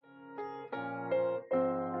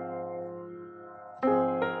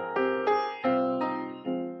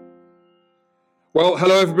Well,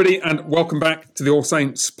 hello everybody and welcome back to the All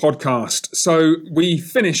Saints podcast. So we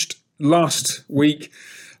finished last week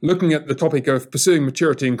looking at the topic of pursuing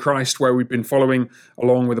maturity in Christ, where we've been following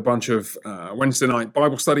along with a bunch of Wednesday night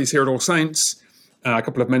Bible studies here at All Saints, a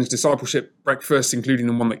couple of men's discipleship breakfasts, including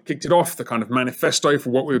the one that kicked it off, the kind of manifesto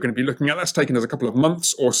for what we were going to be looking at. That's taken us a couple of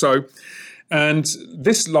months or so. And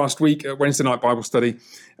this last week at Wednesday night Bible study,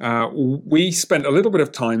 we spent a little bit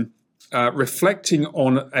of time reflecting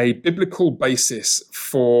on a biblical basis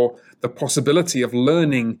for the possibility of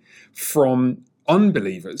learning from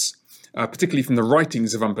unbelievers, particularly from the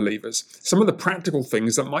writings of unbelievers, some of the practical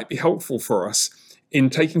things that might be helpful for us in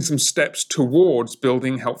taking some steps towards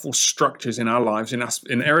building helpful structures in our lives,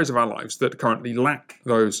 in areas of our lives that currently lack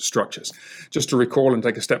those structures. Just to recall and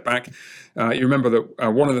take a step back, you remember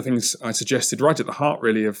that one of the things I suggested right at the heart,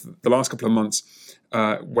 really, of the last couple of months,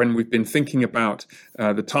 when we've been thinking about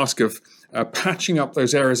the task of patching up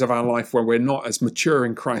those areas of our life where we're not as mature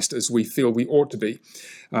in Christ as we feel we ought to be,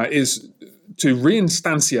 is to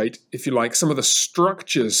reinstantiate, if you like, some of the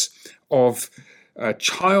structures of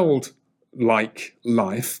childlike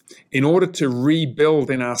life in order to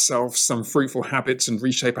rebuild in ourselves some fruitful habits and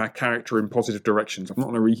reshape our character in positive directions. I'm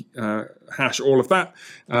not going to rehash all of that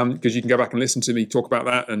because you can go back and listen to me talk about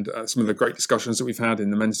that and some of the great discussions that we've had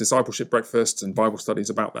in the men's discipleship breakfasts and Bible studies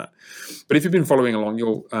about that. But if you've been following along,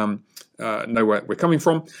 you'll know where we're coming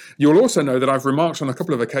from. You'll also know that I've remarked on a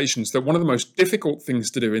couple of occasions that one of the most difficult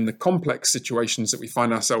things to do in the complex situations that we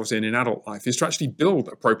find ourselves in adult life is to actually build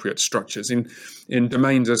appropriate structures in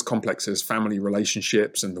domains as complex as family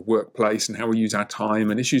relationships and the workplace and how we use our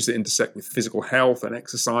time and issues that intersect with physical health and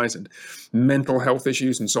exercise and mental health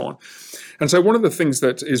issues and so on. And so one of the things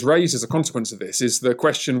that is raised as a consequence of this is the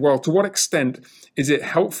question, well, to what extent is it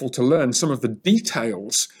helpful to learn some of the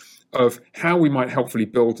details of how we might helpfully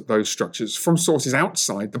build those structures from sources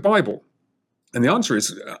outside the Bible? And the answer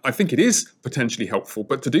is, I think it is potentially helpful,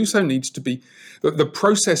 but to do so needs to be, the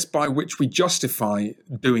process by which we justify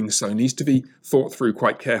doing so needs to be thought through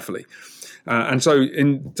quite carefully. And so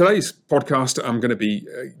in today's podcast, I'm going to be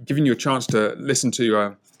giving you a chance to listen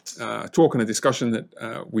to a talk and a discussion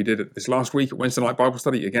that we did this last week at Wednesday night Bible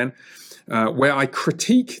study again, where I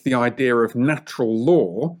critique the idea of natural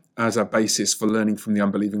law as a basis for learning from the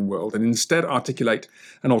unbelieving world, and instead articulate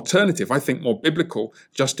an alternative, I think more biblical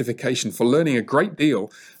justification for learning a great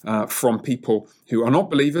deal from people who are not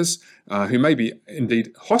believers, who may be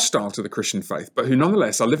indeed hostile to the Christian faith, but who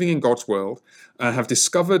nonetheless are living in God's world, have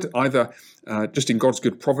discovered either just in God's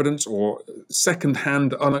good providence or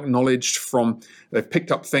second-hand, unacknowledged they've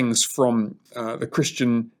picked up things from the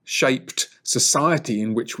Christian-shaped society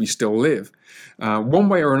in which we still live. One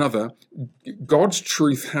way or another, God's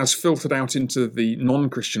truth has filtered out into the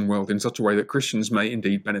non-Christian world in such a way that Christians may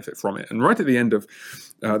indeed benefit from it. And right at the end of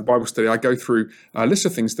the Bible study, I go through a list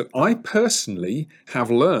of things that I personally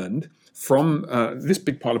have learned from this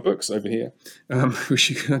big pile of books over here.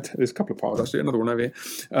 There's a couple of piles, actually, another one over here.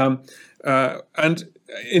 And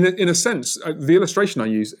in a sense, the illustration I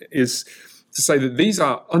use is to say that these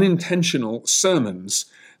are unintentional sermons,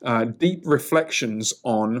 deep reflections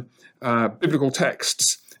on biblical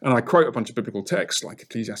texts. And I quote a bunch of biblical texts like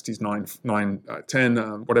Ecclesiastes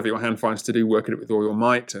 9:10, whatever your hand finds to do, work at it with all your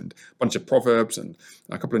might, and a bunch of Proverbs and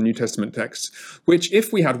a couple of New Testament texts, which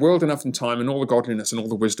if we had world enough and time and all the godliness and all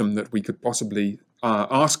the wisdom that we could possibly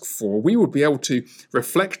ask for, we would be able to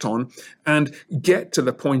reflect on and get to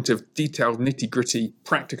the point of detailed, nitty-gritty,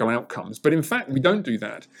 practical outcomes. But in fact, we don't do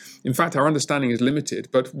that. In fact, our understanding is limited.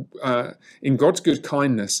 But in God's good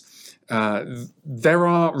kindness, there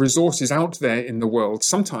are resources out there in the world,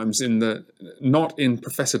 sometimes not in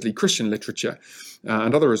professedly Christian literature,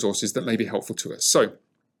 and other resources that may be helpful to us. So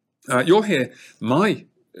you'll hear my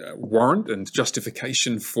warrant and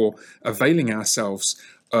justification for availing ourselves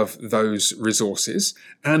of those resources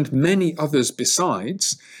and many others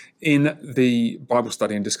besides in the Bible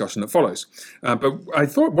study and discussion that follows. But I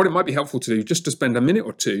thought what it might be helpful to do, just to spend a minute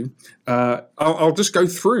or two, I'll just go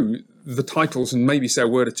through the titles and maybe say a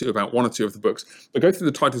word or two about one or two of the books, but go through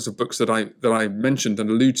the titles of books that I mentioned and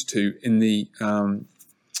alluded to in the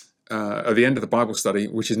at the end of the Bible study,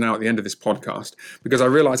 which is now at the end of this podcast, because I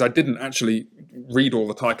realized I didn't actually read all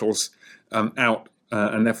the titles out.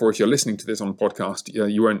 And therefore, if you're listening to this on a podcast,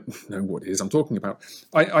 you won't know what it is I'm talking about.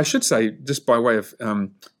 I should say, just by way of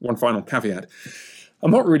one final caveat, I'm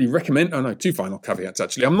not really two final caveats,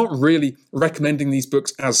 actually. I'm not really recommending these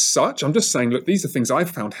books as such. I'm just saying, look, these are things I've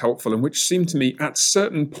found helpful and which seem to me at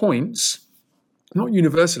certain points, not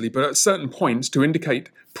universally, but at certain points to indicate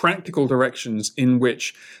practical directions in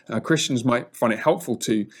which Christians might find it helpful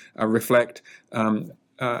to reflect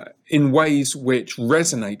in ways which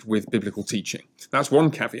resonate with biblical teaching. That's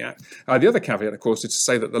one caveat. The other caveat, of course, is to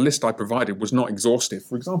say that the list I provided was not exhaustive.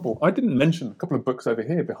 For example, I didn't mention a couple of books over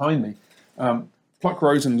here behind me.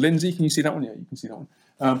 Pluckrose and Lindsay, can you see that one? Yeah, you can see that one.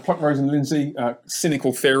 Pluckrose and Lindsay,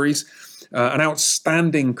 Cynical Theories, an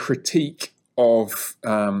outstanding critique of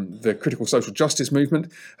the critical social justice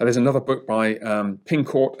movement. There's another book by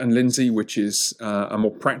Pincourt and Lindsay, which is a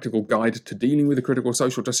more practical guide to dealing with the critical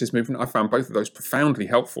social justice movement. I found both of those profoundly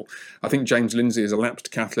helpful. I think James Lindsay is a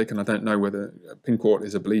lapsed Catholic, and I don't know whether Pincourt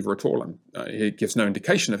is a believer at all. He gives no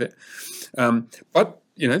indication of it. But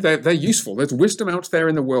they're useful. There's wisdom out there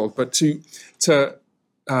in the world, but to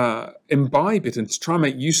imbibe it and to try and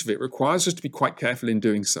make use of it requires us to be quite careful in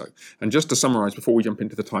doing so. And just to summarize before we jump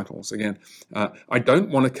into the titles again, I don't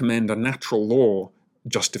want to commend a natural law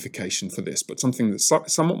justification for this, but something that's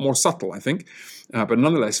somewhat more subtle, I think, but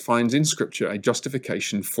nonetheless finds in Scripture a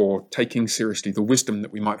justification for taking seriously the wisdom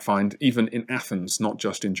that we might find even in Athens, not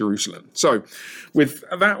just in Jerusalem. So with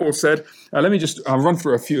that all said, let me just run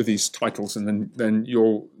through a few of these titles, and then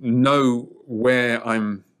you'll know where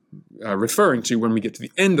I'm referring to when we get to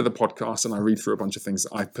the end of the podcast and I read through a bunch of things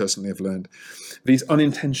that I personally have learned. These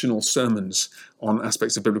unintentional sermons on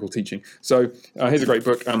aspects of biblical teaching. So here's a great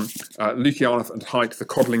book, Lukianoff and Haidt, The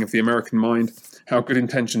Coddling of the American Mind, How Good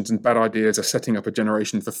Intentions and Bad Ideas Are Setting Up a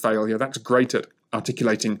Generation for Failure. That's great at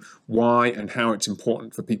articulating why and how it's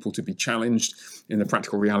important for people to be challenged in the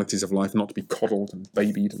practical realities of life, not to be coddled and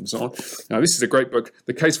babied and so on. Now, this is a great book,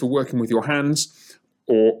 The Case for Working with Your Hands,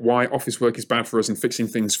 or Why Office Work is Bad for Us and Fixing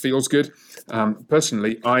Things Feels Good.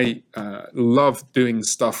 Personally, I love doing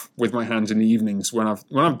stuff with my hands in the evenings. When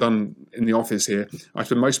I'm done in the office here, I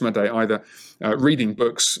spend most of my day either reading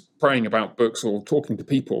books, praying about books, or talking to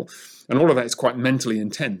people. And all of that is quite mentally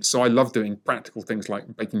intense. So I love doing practical things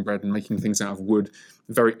like baking bread and making things out of wood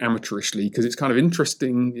very amateurishly, because it's kind of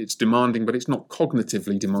interesting, it's demanding, but it's not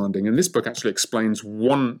cognitively demanding. And this book actually explains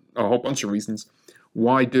a whole bunch of reasons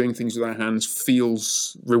why doing things with our hands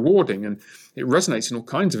feels rewarding, and it resonates in all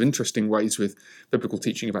kinds of interesting ways with biblical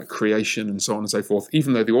teaching about creation and so on and so forth,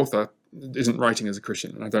 even though the author isn't writing as a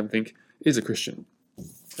Christian, and I don't think is a Christian.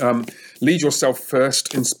 Lead Yourself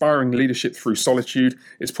First, Inspiring Leadership Through Solitude.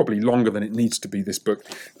 It's probably longer than it needs to be, this book,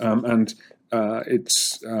 and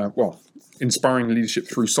it's Inspiring Leadership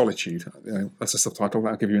Through Solitude. That's a subtitle.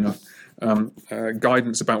 That'll give you enough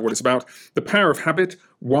guidance about what it's about. The Power of Habit,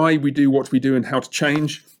 Why We Do What We Do and How to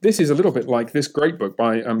Change. This is a little bit like this great book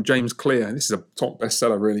by James Clear. This is a top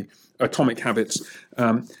bestseller, really, Atomic Habits.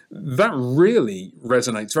 That really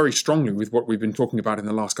resonates very strongly with what we've been talking about in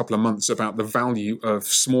the last couple of months about the value of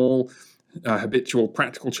small, habitual,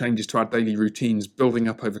 practical changes to our daily routines, building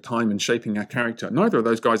up over time and shaping our character. Neither of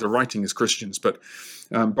those guys are writing as Christians, but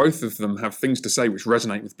both of them have things to say which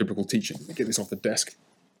resonate with biblical teaching. Let me get this off the desk.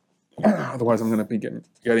 Otherwise, I'm going to be getting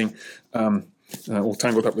all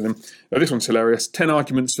tangled up with them. This one's hilarious. 10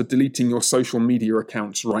 Arguments for Deleting Your Social Media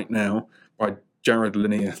Accounts Right Now by Jared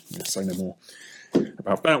Lanier. I'll say no more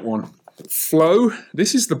about that one. Flow.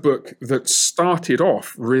 This is the book that started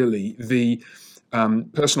off, really, the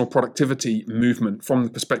personal productivity movement from the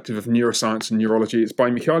perspective of neuroscience and neurology. It's by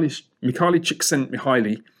Mihaly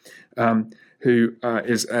Csikszentmihalyi, who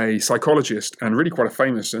is a psychologist and really quite a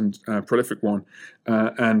famous and prolific one.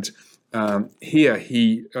 Here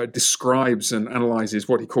he describes and analyzes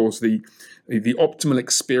what he calls the optimal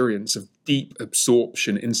experience of deep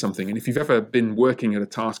absorption in something. And if you've ever been working at a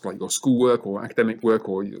task like your schoolwork or academic work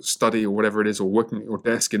or your study or whatever it is, or working at your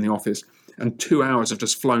desk in the office, and 2 hours have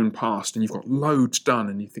just flown past and you've got loads done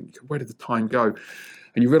and you think, where did the time go?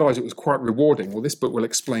 And you realize it was quite rewarding. Well, this book will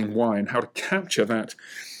explain why and how to capture that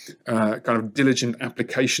kind of diligent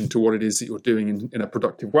application to what it is that you're doing in a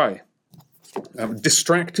productive way.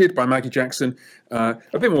 Distracted by Maggie Jackson, a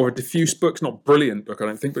bit more of a diffuse book. It's not a brilliant book, I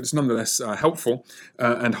don't think, but it's nonetheless helpful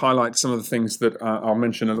and highlights some of the things that I'll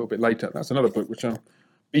mention a little bit later. That's another book which I'm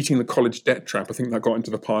Beating the College Debt Trap. I think that got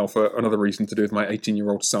into the pile for another reason to do with my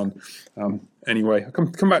 18-year-old son. Anyway, I'll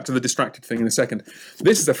come back to the distracted thing in a second.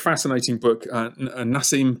 This is a fascinating book.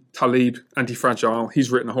 Nassim Taleb, Anti-Fragile.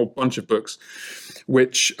 He's written a whole bunch of books,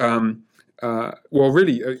 which,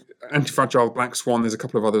 Anti-Fragile, Black Swan, there's a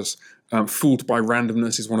couple of others. Fooled by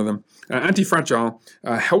Randomness is one of them. Anti-Fragile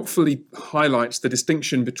helpfully highlights the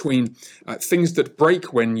distinction between things that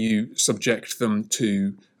break when you subject them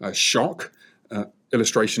to shock,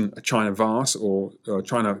 illustration, a china vase or a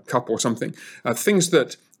china cup or something, things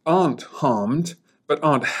that aren't harmed but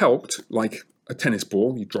aren't helped, like a tennis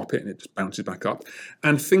ball, you drop it and it just bounces back up,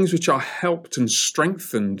 and things which are helped and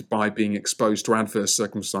strengthened by being exposed to adverse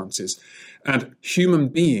circumstances. And human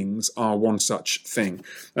beings are one such thing.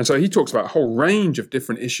 And so he talks about a whole range of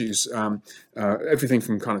different issues, everything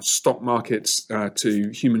from kind of stock markets to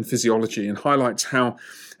human physiology, and highlights how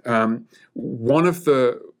one of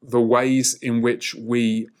the ways in which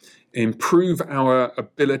we improve our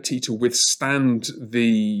ability to withstand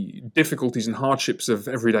the difficulties and hardships of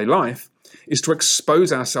everyday life is to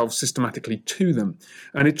expose ourselves systematically to them.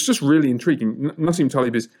 And it's just really intriguing. Nassim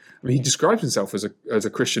Taleb he describes himself as a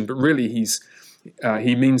Christian, but really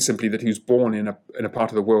he means simply that he was born in a part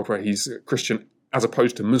of the world where he's a Christian as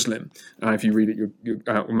opposed to Muslim. If you read it,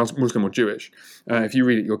 you're Muslim or Jewish. If you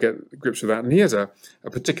read it, you'll get grips with that. And he has a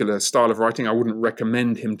particular style of writing. I wouldn't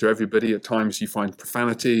recommend him to everybody. At times you find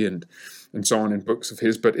profanity and so on in books of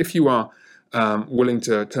his. But if you are willing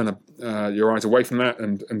to turn your eyes away from that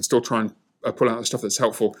and still try and pull out the stuff that's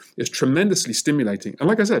helpful, it's tremendously stimulating. And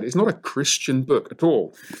like I said, it's not a Christian book at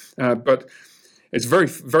all. But it's very,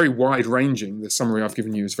 very wide-ranging. The summary I've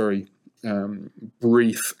given you is very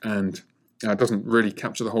brief and doesn't really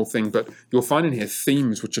capture the whole thing, but you'll find in here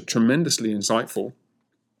themes which are tremendously insightful.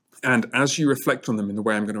 And as you reflect on them in the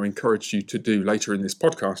way I'm going to encourage you to do later in this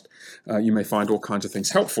podcast, you may find all kinds of things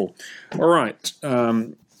helpful. All right.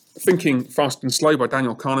 Thinking Fast and Slow by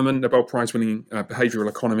Daniel Kahneman, Nobel Prize-winning behavioral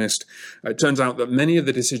economist. It turns out that many of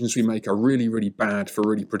the decisions we make are really, really bad for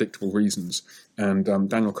really predictable reasons. And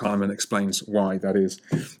Daniel Kahneman explains why that is.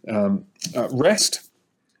 Rest.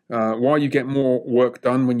 Why you get more work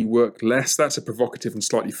done when you work less. That's a provocative and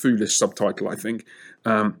slightly foolish subtitle, I think.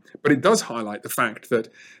 But it does highlight the fact that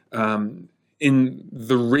in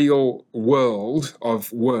the real world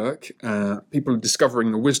of work, people are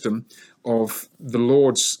discovering the wisdom of the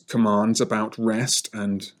Lord's commands about rest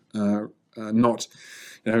and not...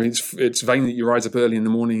 it's vain that you rise up early in the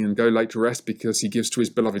morning and go late to rest because he gives to his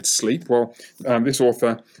beloved sleep. Well, this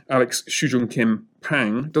author, Alex Shujung Kim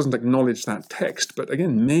Pang, doesn't acknowledge that text, but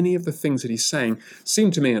again, many of the things that he's saying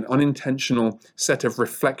seem to me an unintentional set of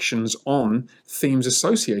reflections on themes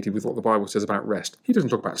associated with what the Bible says about rest. He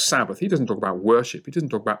doesn't talk about Sabbath, he doesn't talk about worship, he doesn't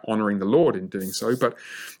talk about honoring the Lord in doing so, but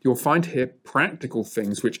you'll find here practical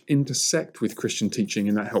things which intersect with Christian teaching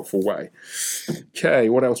in that helpful way. Okay,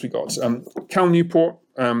 what else we got? Cal Newport,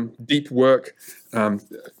 deep work.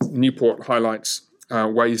 Newport highlights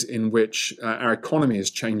ways in which our economy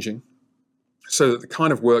is changing, so that the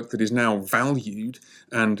kind of work that is now valued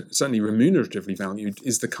and certainly remuneratively valued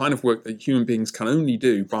is the kind of work that human beings can only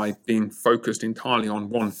do by being focused entirely on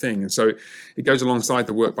one thing. And so it goes alongside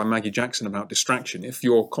the work by Maggie Jackson about distraction. If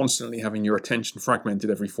you're constantly having your attention fragmented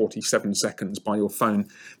every 47 seconds by your phone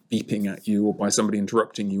beeping at you, or by somebody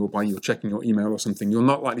interrupting you, or by you checking your email or something, you're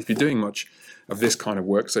not likely to be doing much of this kind of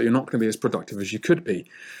work, so you're not going to be as productive as you could be.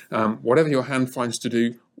 Whatever your hand finds to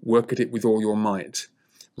do, work at it with all your might,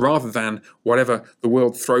 rather than whatever the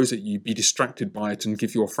world throws at you, be distracted by it and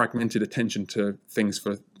give your fragmented attention to things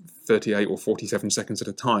for 38 or 47 seconds at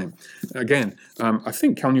a time. Again, I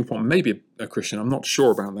think Cal Newport may be a Christian, I'm not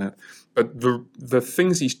sure about that, but the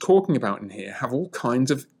things he's talking about in here have all kinds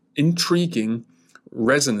of intriguing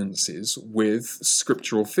resonances with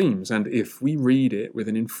scriptural themes. And if we read it with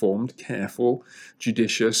an informed, careful,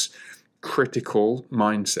 judicious, critical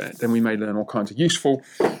mindset, then we may learn all kinds of useful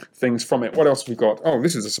things from it. What else have we got? Oh,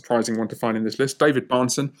 this is a surprising one to find in this list. David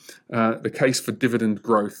Bahnsen, The Case for Dividend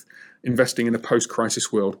Growth, Investing in a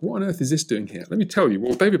Post-Crisis World. What on earth is this doing here? Let me tell you.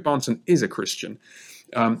 Well, David Bahnsen is a Christian,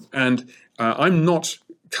 and I'm not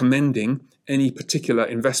commending any particular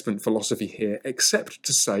investment philosophy here, except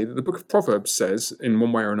to say that the book of Proverbs says, in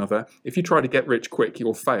one way or another, if you try to get rich quick,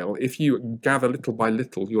 you'll fail. If you gather little by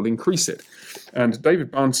little, you'll increase it. And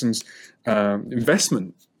David Bahnsen's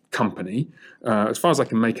investment company, as far as I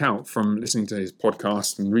can make out from listening to his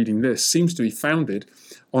podcast and reading this, seems to be founded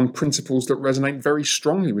on principles that resonate very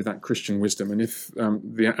strongly with that Christian wisdom. And if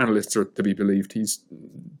the analysts are to be believed, he's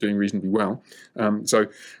doing reasonably well. So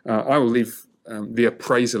I will leave the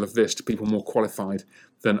appraisal of this to people more qualified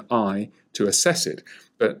than I to assess it.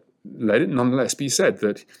 But let it nonetheless be said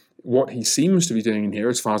that what he seems to be doing in here,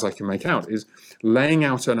 as far as I can make out, is laying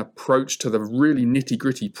out an approach to the really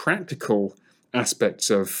nitty-gritty practical aspects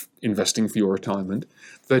of investing for your retirement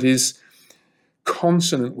that is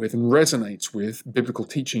consonant with and resonates with biblical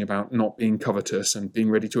teaching about not being covetous and being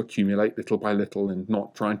ready to accumulate little by little and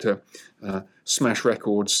not trying to smash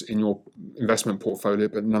records in your investment portfolio,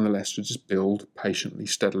 but nonetheless to just build patiently,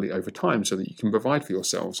 steadily over time so that you can provide for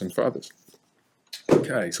yourselves and for others.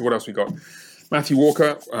 Okay, so what else we got? Matthew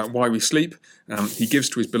Walker, Why We Sleep. He gives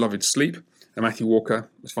to his beloved sleep. And Matthew Walker,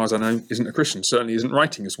 as far as I know, isn't a Christian, certainly isn't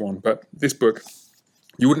writing as one. But this book,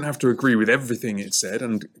 you wouldn't have to agree with everything it said,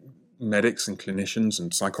 and medics and clinicians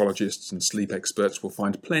and psychologists and sleep experts will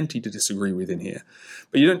find plenty to disagree with in here.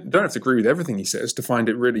 But you don't have to agree with everything he says to find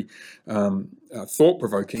it really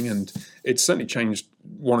thought-provoking, and it's certainly changed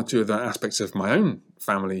one or two of the aspects of my own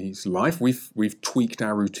family's life. We've tweaked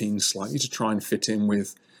our routines slightly to try and fit in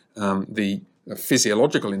with the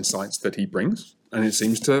physiological insights that he brings, and it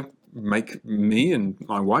seems to make me and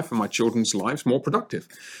my wife and my children's lives more productive,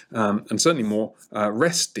 and certainly more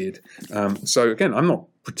rested. So again, I'm not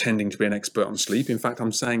pretending to be an expert on sleep. In fact,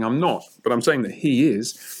 I'm saying I'm not, but I'm saying that he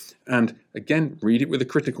is. And again, read it with a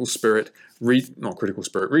critical spirit. Read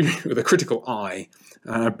it with a critical eye,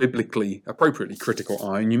 biblically, appropriately critical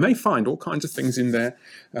eye. And you may find all kinds of things in there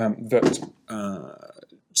that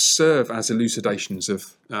serve as elucidations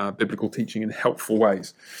of biblical teaching in helpful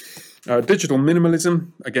ways. Digital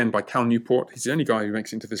Minimalism, again by Cal Newport. He's the only guy who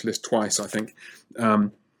makes it into this list twice, I think.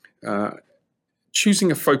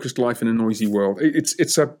 Choosing a focused life in a noisy world.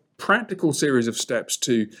 It's a practical series of steps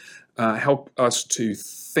to help us to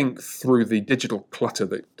think through the digital clutter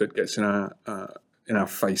that gets in our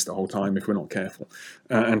face the whole time if we're not careful,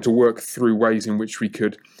 and to work through ways in which we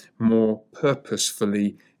could more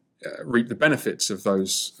purposefully reap the benefits of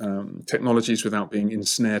those technologies without being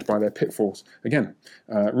ensnared by their pitfalls. Again,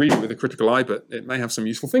 read it with a critical eye, but it may have some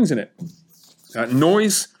useful things in it.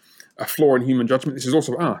 Noise, a flaw in human judgment. This is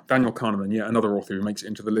also Daniel Kahneman, another author who makes it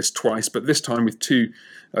into the list twice, but this time with two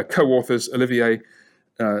co-authors, Olivier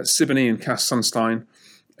Sibony and Cass Sunstein.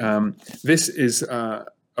 This is a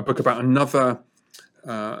book about another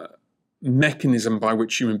mechanism by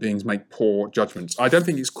which human beings make poor judgments. I don't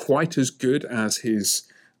think it's quite as good as his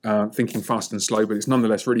Thinking Fast and Slow, but it's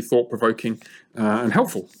nonetheless really thought-provoking and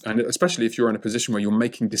helpful, and especially if you're in a position where you're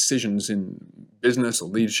making decisions in business or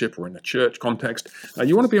leadership or in a church context,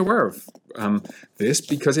 you want to be aware of this,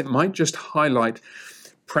 because it might just highlight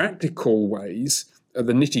practical ways at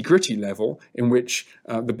the nitty-gritty level in which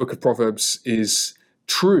the book of Proverbs is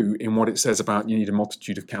true in what it says about you need a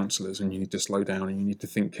multitude of counselors, and you need to slow down, and you need to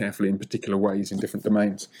think carefully in particular ways in different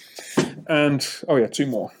domains. And two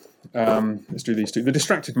more. Let's do these two. The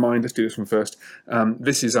Distracted Mind, let's do this one first.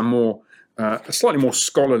 This is a slightly more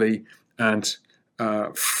scholarly and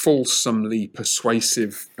fulsomely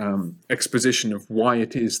persuasive exposition of why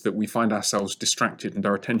it is that we find ourselves distracted and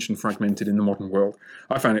our attention fragmented in the modern world.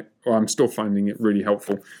 I'm still finding it really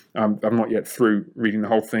helpful. I'm not yet through reading the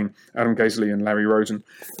whole thing. Adam Gaisley and Larry Rosen.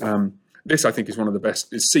 This, I think, is one of the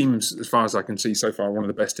best. It seems, as far as I can see so far, one of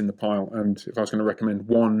the best in the pile. And if I was going to recommend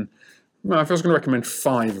if I was going to recommend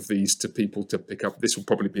 5 of these to people to pick up, this will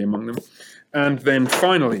probably be among them. And then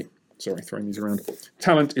finally, throwing these around,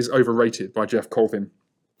 Talent is Overrated by Jeff Colvin.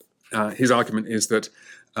 His argument is that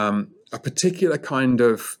a particular kind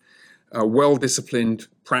of well-disciplined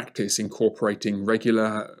practice incorporating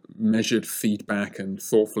regular measured feedback and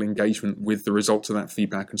thoughtful engagement with the results of that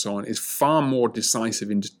feedback and so on is far more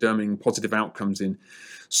decisive in determining positive outcomes in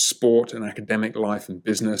sport and academic life and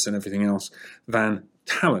business and everything else than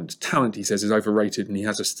talent. Talent, he says, is overrated, and he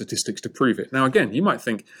has the statistics to prove it. Now, again, you might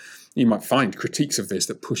find critiques of this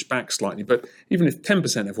that push back slightly, but even if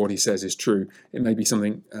 10% of what he says is true, it may be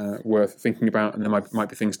something worth thinking about, and there might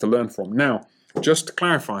be things to learn from. Now, just to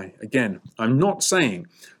clarify, again, I'm not saying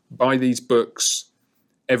by these books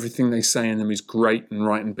everything they say in them is great and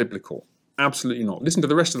right and biblical. Absolutely not. Listen to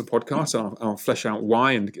the rest of the podcast, and I'll flesh out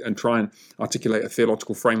why and try and articulate a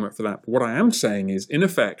theological framework for that. But what I am saying is, in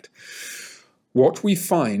effect, what we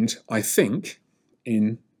find, I think,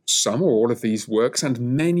 in some or all of these works, and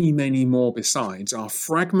many, many more besides, are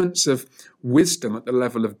fragments of wisdom at the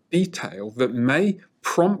level of detail that may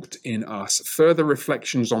prompt in us further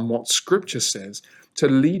reflections on what Scripture says to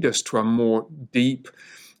lead us to a more deep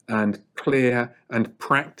and clear and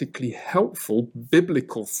practically helpful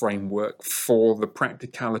biblical framework for the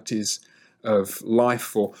practicalities of life,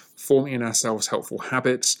 for forming in ourselves helpful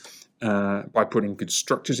habits, by putting good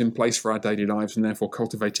structures in place for our daily lives, and therefore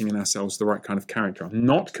cultivating in ourselves the right kind of character. I'm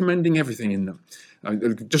not commending everything in them.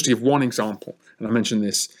 Just to give one example, and I mentioned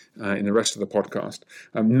this in the rest of the podcast,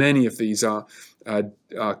 many of these are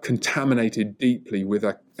contaminated deeply with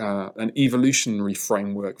an evolutionary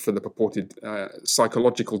framework for the purported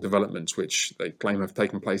psychological developments which they claim have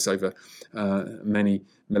taken place over many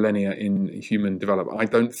millennia in human development. I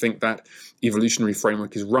don't think that evolutionary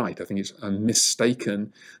framework is right. I think it's a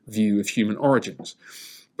mistaken view of human origins.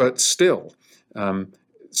 But still,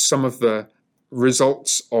 some of the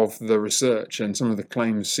results of the research and some of the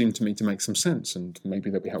claims seem to me to make some sense, and maybe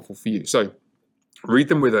they'll be helpful for you. So Read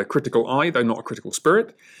them with a critical eye, though not a critical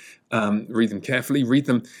spirit. Read them carefully. Read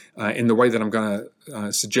them in the way that I'm going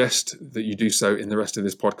to suggest that you do so in the rest of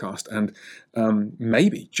this podcast. And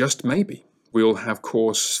maybe, just maybe, we'll have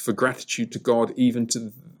cause for gratitude to God, even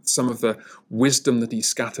to some of the wisdom that he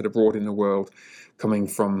scattered abroad in the world, coming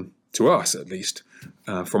from, to us at least,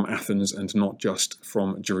 from Athens and not just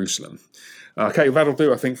from Jerusalem. Okay, that'll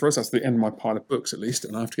do, I think, for us. That's the end of my pile of books, at least,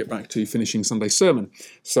 and I have to get back to finishing Sunday's sermon.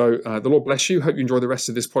 So the Lord bless you. Hope you enjoy the rest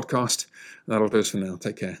of this podcast. That'll do us for now.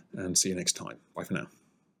 Take care and see you next time. Bye for now.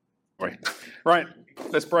 Right,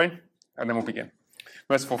 let's pray, and then we'll begin.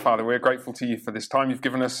 Merciful Father, we're grateful to you for this time you've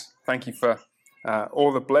given us. Thank you for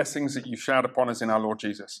all the blessings that you've showered upon us in our Lord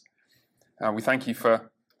Jesus. We thank you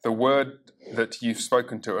for the word that you've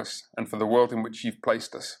spoken to us and for the world in which you've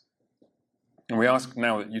placed us. And we ask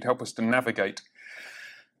now that you'd help us to navigate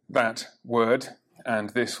that word and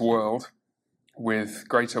this world with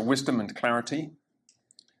greater wisdom and clarity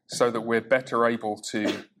so that we're better able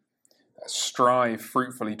to strive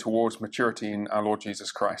fruitfully towards maturity in our Lord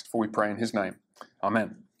Jesus Christ. For we pray in his name.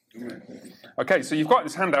 Amen. Amen. Okay, so you've got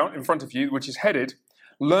this handout in front of you, which is headed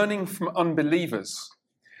Learning from Unbelievers,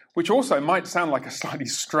 which also might sound like a slightly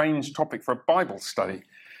strange topic for a Bible study.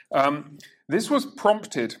 This was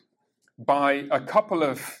prompted by a couple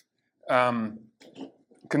of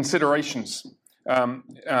considerations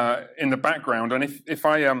in the background. And if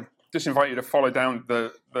I just invite you to follow down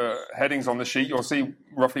the headings on the sheet, you'll see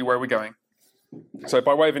roughly where we're going. So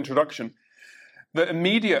by way of introduction, the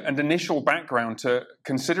immediate and initial background to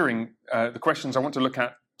considering the questions I want to look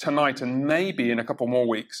at tonight and maybe in a couple more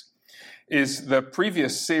weeks is the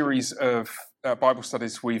previous series of Bible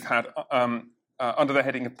studies we've had under the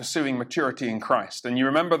heading of Pursuing Maturity in Christ. And you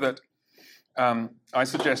remember that I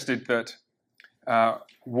suggested that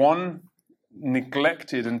one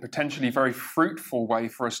neglected and potentially very fruitful way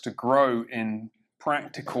for us to grow in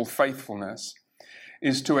practical faithfulness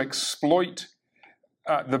is to exploit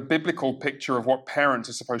the biblical picture of what parents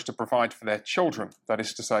are supposed to provide for their children. That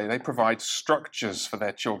is to say, they provide structures for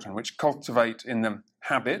their children which cultivate in them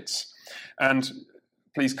habits. And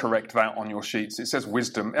please correct that on your sheets. It says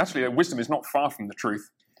wisdom. Actually, wisdom is not far from the truth.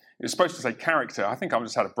 It's supposed to say character. I think I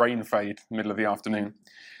just had a brain fade in the middle of the afternoon.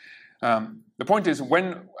 The point is,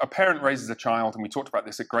 when a parent raises a child, and we talked about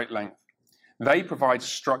this at great length, they provide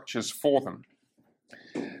structures for them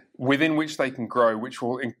within which they can grow, which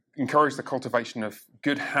will encourage the cultivation of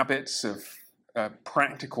good habits, of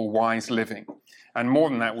practical, wise living. And more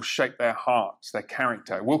than that, will shape their hearts, their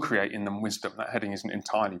character, will create in them wisdom. That heading isn't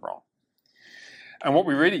entirely wrong. And what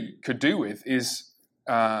we really could do with is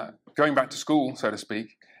going back to school, so to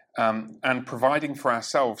speak, and providing for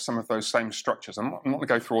ourselves some of those same structures. I'm not going to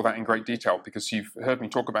go through all that in great detail because you've heard me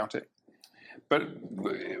talk about it. But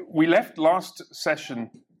we left last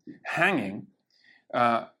session hanging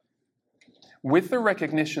with the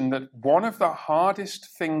recognition that one of the hardest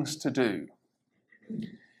things to do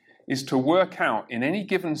is to work out in any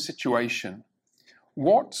given situation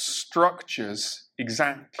what structures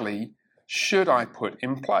exactly should I put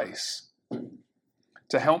in place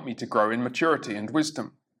to help me to grow in maturity and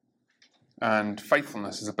wisdom and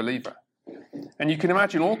faithfulness as a believer. And you can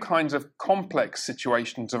imagine all kinds of complex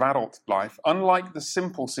situations of adult life, unlike the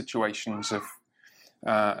simple situations of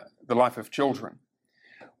the life of children,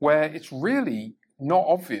 where it's really not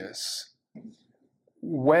obvious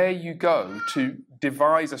where you go to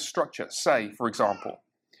devise a structure, say, for example,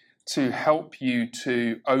 to help you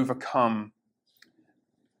to overcome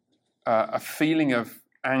a feeling of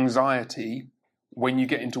anxiety when you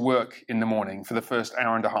get into work in the morning for the first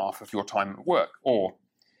hour and a half of your time at work, or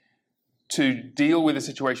to deal with a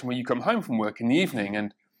situation where you come home from work in the evening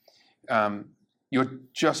and you're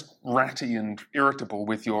just ratty and irritable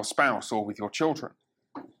with your spouse or with your children,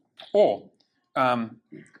 or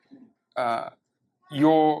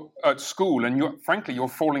you're at school and you're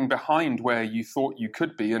falling behind where you thought you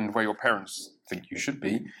could be and where your parents think you should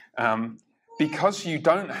be, because you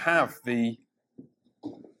don't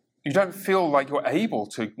feel like you're able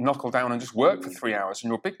to knuckle down and just work for 3 hours,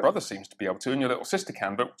 and your big brother seems to be able to, and your little sister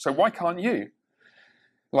can, but so why can't you?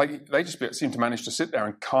 Like, they just seem to manage to sit there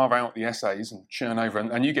and carve out the essays and churn over,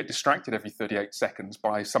 and you get distracted every 38 seconds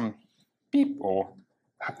by some beep or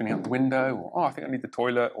happening out the window, or, I think I need the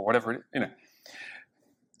toilet, or whatever, In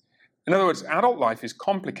other words, adult life is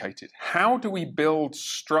complicated. How do we build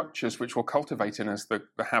structures which will cultivate in us the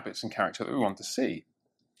habits and character that we want to see?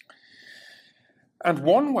 And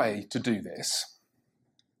one way to do this,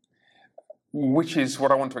 which is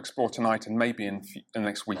what I want to explore tonight and maybe in the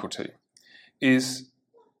next week or two, is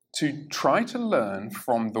to try to learn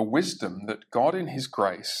from the wisdom that God in his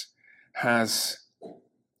grace has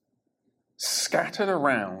scattered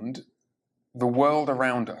around the world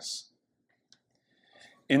around us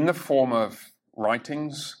in the form of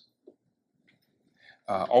writings,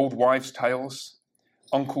 old wives' tales,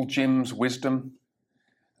 Uncle Jim's wisdom,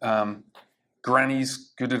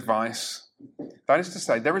 Granny's good advice. That is to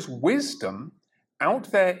say, there is wisdom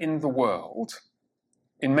out there in the world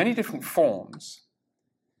in many different forms,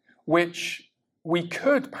 which we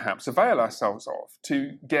could perhaps avail ourselves of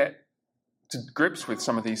to get to grips with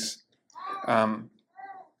some of these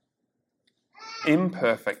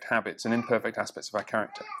imperfect habits and imperfect aspects of our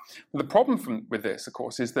character. But the problem with this, of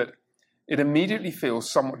course, is that it immediately feels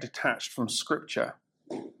somewhat detached from Scripture.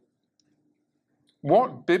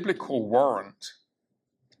 What biblical warrant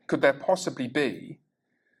could there possibly be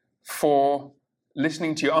for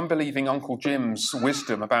listening to your unbelieving Uncle Jim's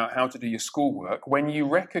wisdom about how to do your schoolwork when you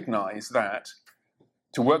recognize that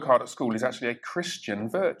to work hard at school is actually a Christian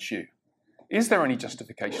virtue? Is there any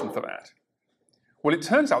justification for that? Well, it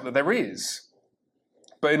turns out that there is.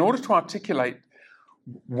 But in order to articulate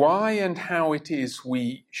why and how it is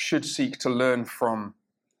we should seek to learn from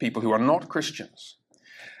people who are not Christians,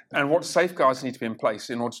 and what safeguards need to be in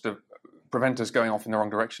place in order to prevent us going off in the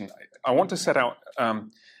wrong direction, I want to set out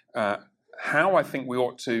how I think we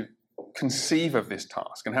ought to conceive of this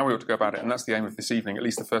task and how we ought to go about it. And that's the aim of this evening, at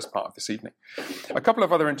least the first part of this evening. A couple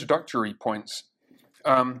of other introductory points.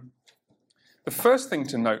 The first thing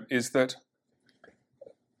to note is that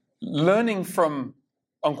learning from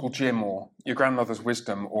Uncle Jim or your grandmother's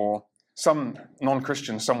wisdom or some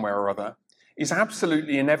non-Christian somewhere or other is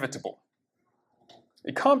absolutely inevitable.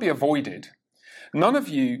 It can't be avoided. None of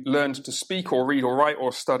you learned to speak or read or write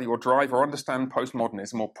or study or drive or understand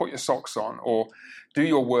postmodernism or put your socks on or do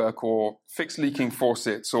your work or fix leaking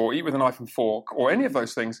faucets or eat with a knife and fork or any of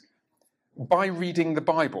those things by reading the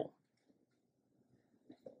Bible.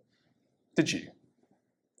 Did you?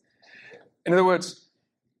 In other words,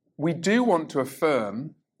 we do want to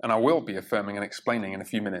affirm, and I will be affirming and explaining in a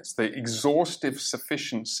few minutes, the exhaustive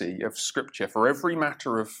sufficiency of Scripture for every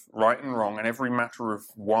matter of right and wrong and every matter of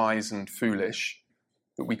wise and foolish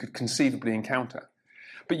that we could conceivably encounter.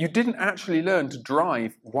 But you didn't actually learn to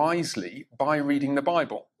drive wisely by reading the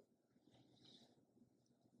Bible.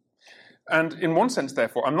 And in one sense,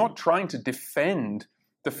 therefore, I'm not trying to defend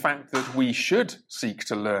the fact that we should seek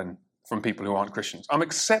to learn from people who aren't Christians. I'm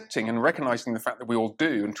accepting and recognizing the fact that we all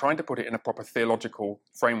do and trying to put it in a proper theological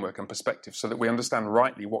framework and perspective so that we understand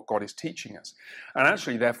rightly what God is teaching us. And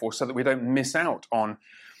actually, therefore, so that we don't miss out on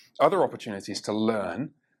other opportunities to learn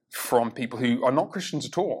from people who are not Christians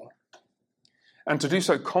at all. And to do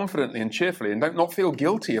so confidently and cheerfully and not feel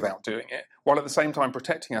guilty about doing it, while at the same time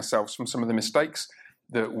protecting ourselves from some of the mistakes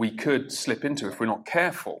that we could slip into if we're not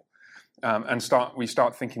careful. We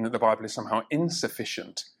start thinking that the Bible is somehow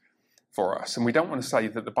insufficient for us. And we don't want to say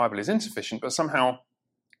that the Bible is insufficient, but somehow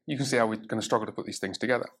you can see how we're going to struggle to put these things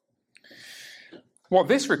together. What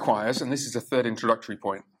this requires, and this is a third introductory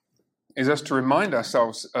point, is us to remind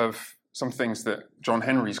ourselves of some things that John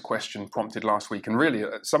Henry's question prompted last week. And really,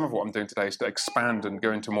 some of what I'm doing today is to expand and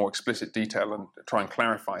go into more explicit detail and try and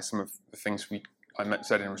clarify some of the things I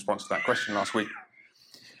said in response to that question last week.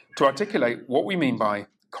 To articulate what we mean by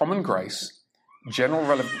common grace, general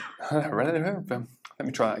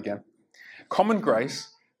common grace,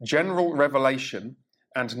 general revelation,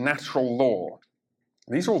 and natural law.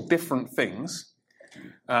 These are all different things,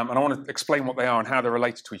 and I want to explain what they are and how they're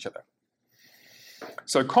related to each other.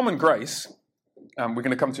 So common grace, we're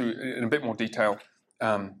going to come to in a bit more detail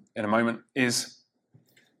in a moment, is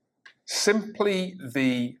simply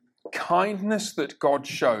the kindness that God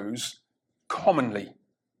shows commonly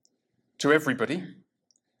to everybody,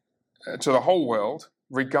 to the whole world,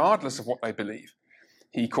 regardless of what they believe.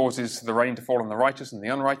 He causes the rain to fall on the righteous and the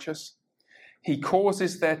unrighteous. He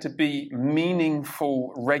causes there to be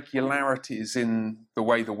meaningful regularities in the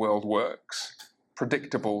way the world works,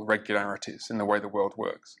 predictable regularities in the way the world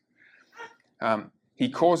works. He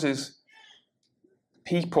causes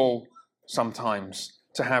people sometimes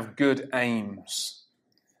to have good aims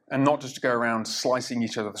and not just to go around slicing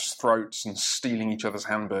each other's throats and stealing each other's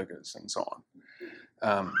hamburgers and so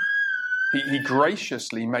on. He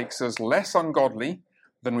graciously makes us less ungodly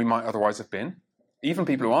than we might otherwise have been. Even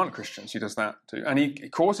people who aren't Christians, he does that too. And he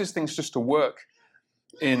causes things just to work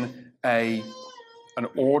in an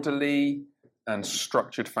orderly and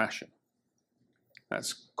structured fashion.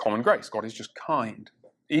 That's common grace. God is just kind,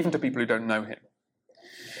 even to people who don't know him.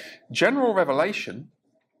 General revelation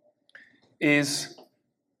is,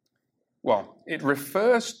 it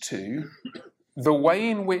refers to the way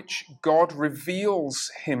in which God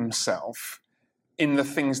reveals himself in the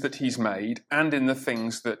things that he's made and in the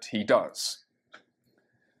things that he does.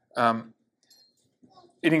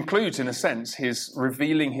 it includes, in a sense, his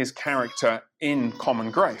revealing his character in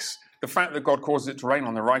common grace. The fact that God causes it to rain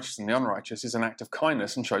on the righteous and the unrighteous is an act of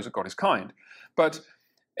kindness and shows that God is kind. But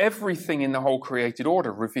everything in the whole created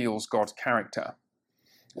order reveals God's character.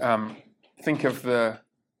 Think of the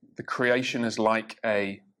creation as like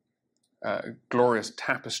a glorious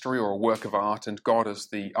tapestry or a work of art, and God as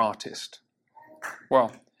the artist.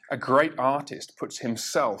 Well, a great artist puts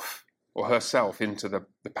himself or herself into the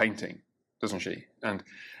painting, doesn't she? And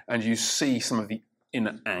you see some of the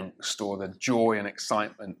inner angst or the joy and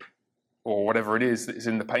excitement or whatever it is that is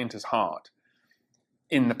in the painter's heart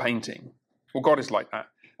in the painting. Well, God is like that.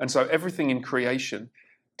 And so everything in creation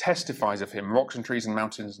testifies of him, rocks and trees and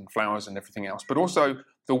mountains and flowers and everything else. But also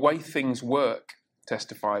the way things work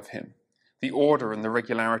testify of him. The order and the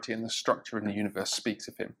regularity and the structure in the universe speaks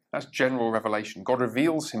of him. That's general revelation. God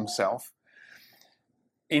reveals himself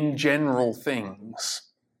in general things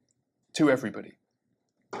to everybody.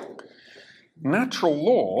 Natural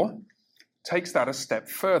law takes that a step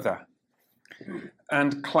further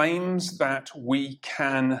and claims that we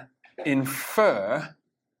can infer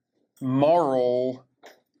moral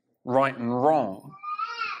right and wrong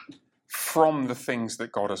from the things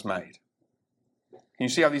that God has made. Can you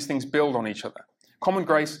see how these things build on each other? Common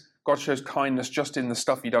grace, God shows kindness just in the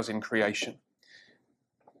stuff he does in creation.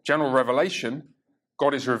 General revelation,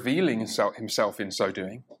 God is revealing himself in so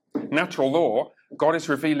doing. Natural law, God is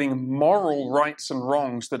revealing moral rights and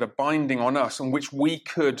wrongs that are binding on us and which we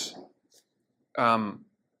could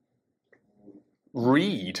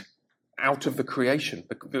read out of the creation.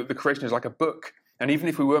 The creation is like a book. And even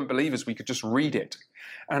if we weren't believers, we could just read it.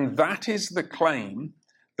 And that is the claim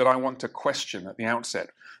that I want to question at the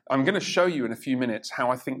outset. I'm going to show you in a few minutes how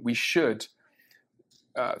I think we should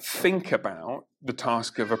think about the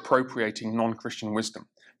task of appropriating non-Christian wisdom.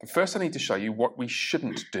 But first I need to show you what we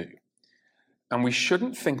shouldn't do. And we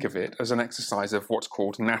shouldn't think of it as an exercise of what's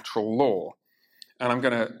called natural law. And I'm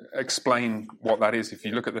going to explain what that is if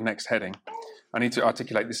you look at the next heading. I need to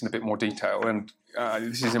articulate this in a bit more detail. And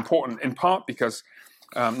this is important in part because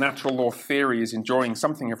natural law theory is enjoying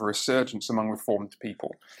something of a resurgence among Reformed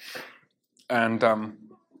people. And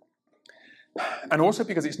also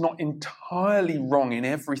because it's not entirely wrong in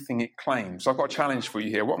everything it claims. So I've got a challenge for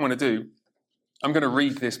you here. What I'm going to do, I'm going to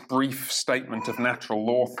read this brief statement of natural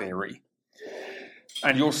law theory.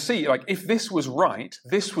 And you'll see, like, if this was right,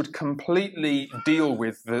 this would completely deal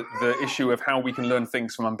with the issue of how we can learn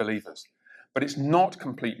things from unbelievers. But it's not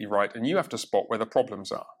completely right, and you have to spot where the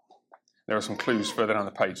problems are. There are some clues further down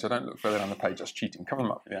the page, so don't look further down the page, that's cheating. Cover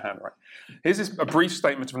them up with your hand, right? Here's a brief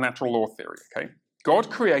statement of natural law theory, okay? God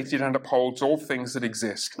created and upholds all things that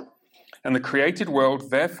exist, and the created world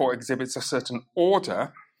therefore exhibits a certain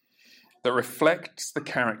order that reflects the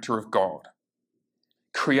character of God.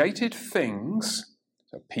 Created things,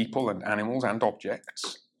 so people and animals and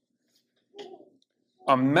objects,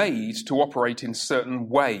 are made to operate in certain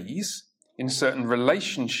ways, in certain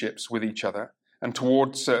relationships with each other, and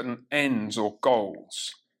towards certain ends or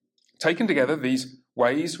goals. Taken together, these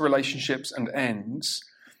ways, relationships, and ends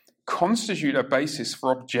constitute a basis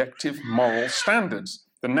for objective moral standards,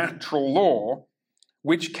 the natural law,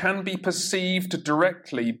 which can be perceived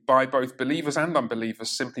directly by both believers and unbelievers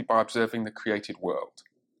simply by observing the created world.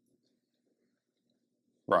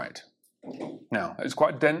 Right. Now, it's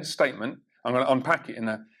quite a dense statement. I'm going to unpack it in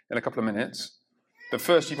a couple of minutes. But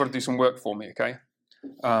first, you've got to do some work for me, okay?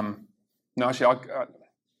 No, actually,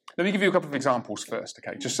 let me give you a couple of examples first,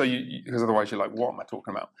 okay? Just so because otherwise you're like, what am I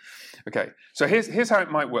talking about? Okay, so here's how it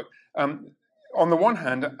might work. On the one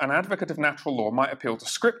hand, an advocate of natural law might appeal to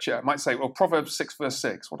Scripture. It might say, well, Proverbs 6, verse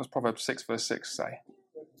 6. What does Proverbs 6, verse 6 say?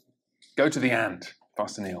 Go to the ant,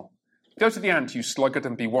 Pastor Neil. Go to the ant, you sluggard,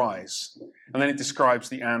 and be wise. And then it describes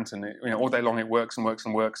the ant, and all day long it works and works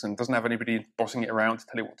and works and doesn't have anybody bossing it around to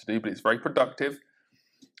tell it what to do, but it's very productive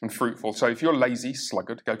and fruitful. So if you're lazy,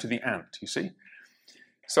 sluggard, go to the ant, you see?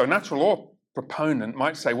 So a natural law proponent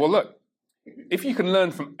might say, well, look, if you can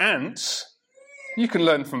learn from ants, you can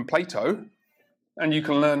learn from Plato, and you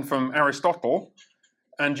can learn from Aristotle,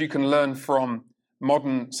 and you can learn from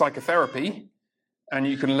modern psychotherapy, and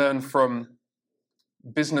you can learn from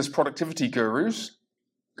business productivity gurus.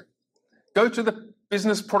 Go to the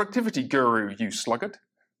business productivity guru, you sluggard.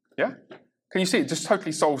 Yeah? Can you see? It just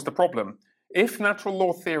totally solves the problem. If natural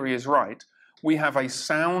law theory is right, we have a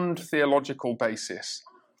sound theological basis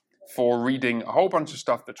for reading a whole bunch of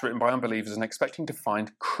stuff that's written by unbelievers and expecting to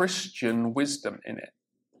find Christian wisdom in it.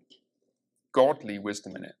 Godly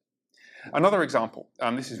wisdom in it. Another example,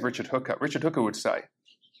 this is Richard Hooker. Richard Hooker would say,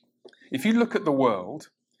 if you look at the world,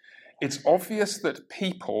 it's obvious that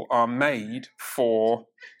people are made for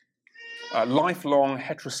lifelong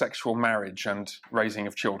heterosexual marriage and raising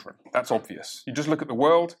of children. That's obvious. You just look at the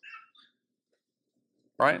world,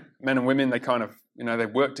 right? Men and women, they kind of, they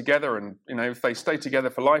work together, and, if they stay together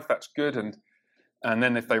for life, that's good. And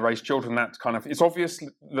then if they raise children, that's it's obvious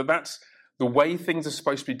that that's the way things are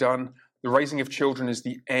supposed to be done. The raising of children is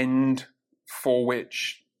the end for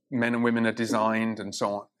which men and women are designed, and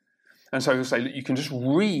so on. And so he'll say, look, you can just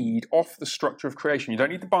read off the structure of creation. You don't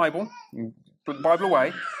need the Bible. You put the Bible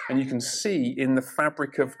away, and you can see in the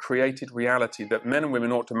fabric of created reality that men and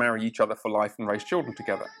women ought to marry each other for life and raise children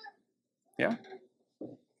together. Yeah?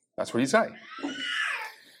 That's what you say.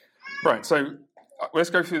 Right, so let's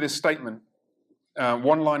go through this statement,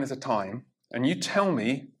 one line at a time, and you tell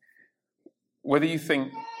me whether you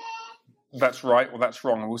think that's right or that's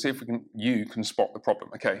wrong, and we'll see if you can spot the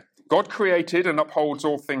problem. Okay. God created and upholds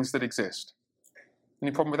all things that exist.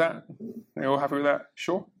 Any problem with that? Are you all happy with that?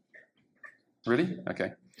 Sure? Really?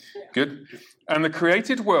 Okay. Good. And the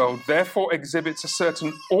created world therefore exhibits a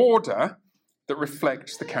certain order that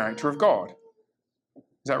reflects the character of God.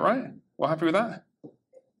 Is that right? All happy with that?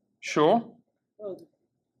 Sure? Well,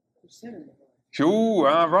 there's sin in the world.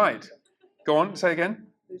 Sure, right. Go on, say again.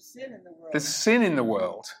 There's sin in the world. There's sin in the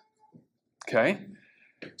world. Okay.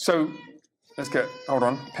 So, hold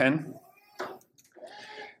on, pen.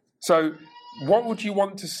 So, what would you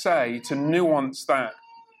want to say to nuance that?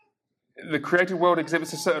 The created world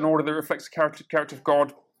exhibits a certain order that reflects the character of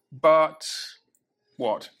God, but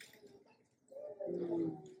what?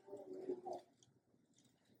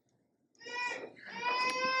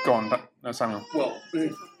 Go on, no, Samuel.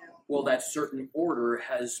 Well, that certain order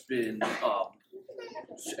has been,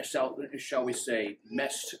 shall we say,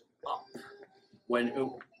 messed up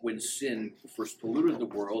when sin first polluted the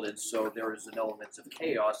world, and so there is an element of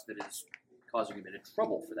chaos that is causing a bit of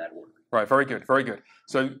trouble for that order. Right, very good, very good.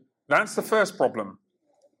 So that's the first problem,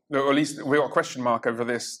 or at least we've got a question mark over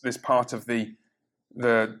this part of the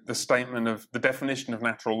statement of the definition of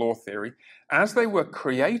natural law theory. As they were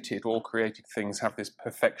created, all created things have this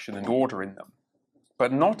perfection and order in them,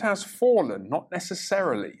 but not as fallen, not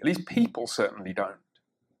necessarily. At least people certainly don't.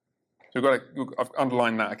 So I've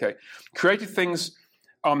underlined that, okay. Created things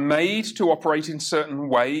are made to operate in certain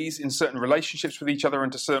ways, in certain relationships with each other,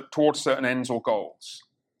 and towards certain ends or goals.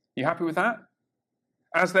 You happy with that?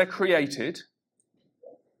 As they're created.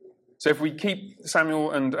 So if we keep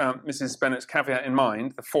Samuel and Mrs. Bennett's caveat in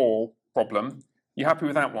mind, the fall problem, you happy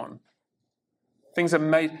with that one?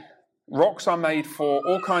 Rocks are made for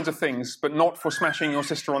all kinds of things, but not for smashing your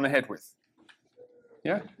sister on the head with.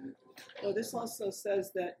 Yeah? Well, this also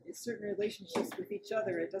says that in certain relationships with each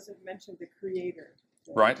other, it doesn't mention the Creator.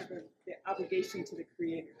 Right. The obligation to the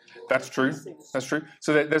Creator. That's true. That's true.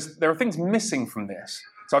 So there are things missing from this.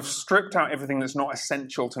 So I've stripped out everything that's not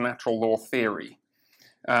essential to natural law theory.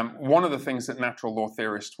 One of the things that natural law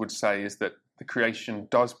theorists would say is that the creation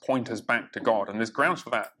does point us back to God, and there's grounds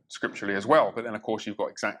for that scripturally as well. But then, of course, you've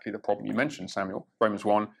got exactly the problem you mentioned, Samuel, Romans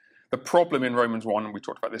 1. The problem in Romans 1, and we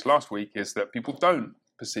talked about this last week, is that people don't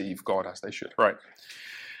perceive God as they should. Right.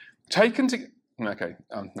 Okay,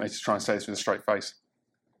 I'm just trying to say this with a straight face.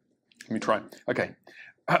 Let me try. Okay.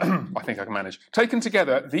 I think I can manage. Taken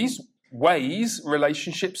together, these ways,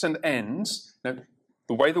 relationships and ends, the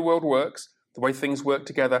way the world works, the way things work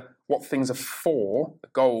together, what things are for, the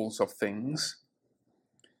goals of things,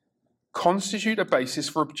 constitute a basis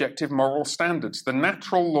for objective moral standards. The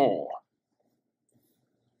natural law.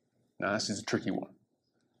 Now, this is a tricky one.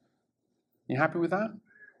 You happy with that?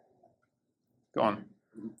 Go on.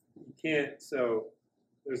 You can't, so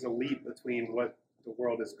there's a leap between what the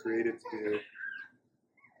world is created to do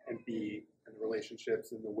and be, and the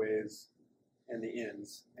relationships and the ways and the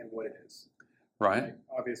ends and what it is. Right.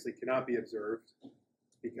 Obviously cannot be observed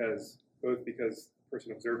because the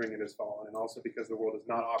person observing it is fallen, and also because the world is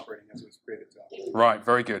not operating as it was created to operate. Right,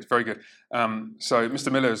 very good, very good. So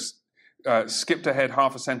Mr. Miller's skipped ahead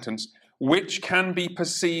half a sentence, which can be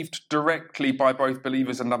perceived directly by both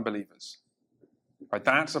believers and unbelievers. Right,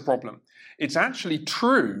 that's a problem. It's actually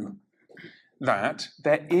true that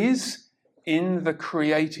there is in the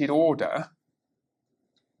created order,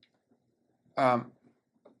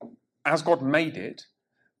 as God made it,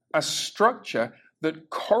 a structure that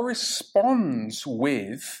corresponds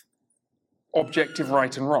with objective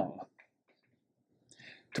right and wrong.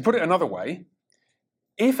 To put it another way,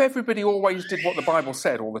 if everybody always did what the Bible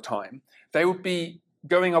said all the time, they would be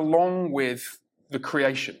going along with the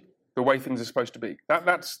creation, the way things are supposed to be.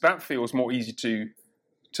 That feels more easy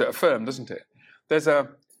to affirm, doesn't it? There's a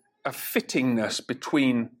fittingness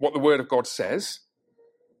between what the Word of God says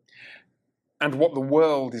and what the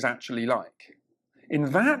world is actually like.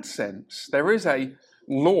 In that sense, there is a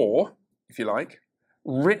law, if you like,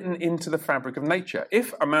 written into the fabric of nature.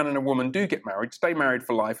 If a man and a woman do get married, stay married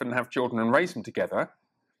for life and have children and raise them together,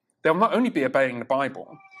 they'll not only be obeying the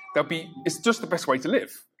Bible, it's just the best way to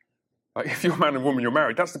live. Like if you're a man and woman, you're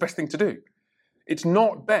married, that's the best thing to do. It's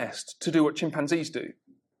not best to do what chimpanzees do,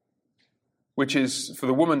 which is for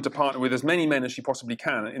the woman to partner with as many men as she possibly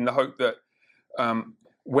can in the hope that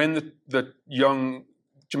when the young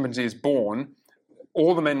chimpanzee is born,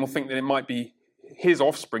 all the men will think that it might be his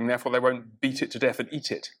offspring, therefore they won't beat it to death and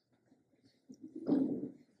eat it.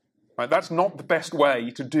 Right? That's not the best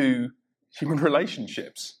way to do human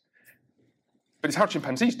relationships. But it's how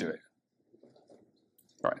chimpanzees do it.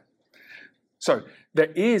 Right. So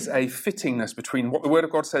there is a fittingness between what the Word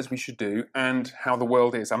of God says we should do and how the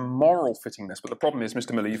world is, a moral fittingness. But the problem is,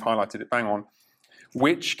 Mr. Miller, you've highlighted it bang on,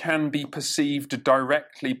 which can be perceived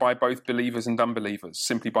directly by both believers and unbelievers,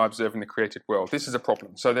 simply by observing the created world. This is a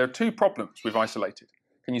problem. So there are two problems we've isolated.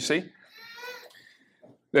 Can you see?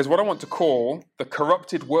 There's what I want to call the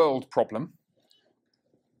corrupted world problem.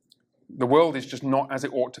 The world is just not as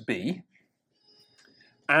it ought to be.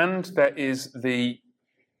 And there is the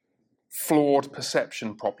flawed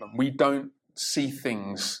perception problem. We don't see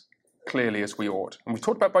things clearly as we ought. And we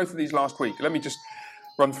talked about both of these last week. Let me just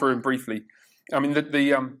run through them briefly. I mean,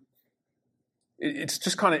 it's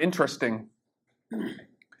just kind of interesting.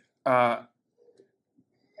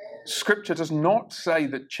 Scripture does not say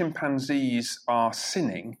that chimpanzees are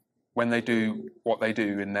sinning when they do what they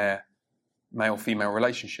do in their male-female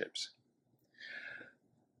relationships.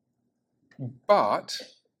 But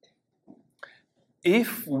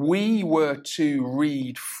if we were to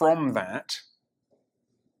read from that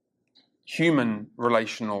human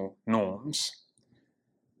relational norms,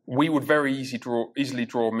 we would very easily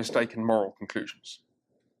draw mistaken moral conclusions.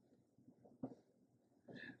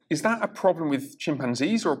 Is that a problem with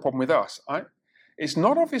chimpanzees or a problem with us? It's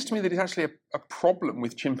not obvious to me that it's actually a problem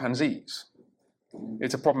with chimpanzees.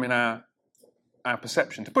 It's a problem in our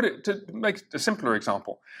perception. To make a simpler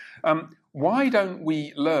example, why don't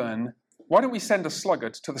we send a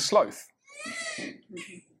sluggard to the sloth?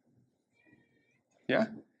 Yeah?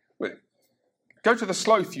 Go to the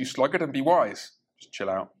sloth, you sluggard, and be wise. Just chill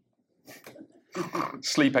out.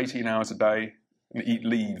 Sleep 18 hours a day and eat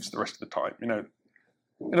leaves the rest of the time. You know.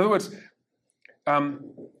 In other words,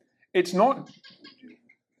 it's not.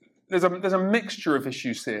 There's a mixture of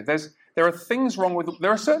issues here. There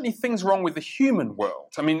are certainly things wrong with the human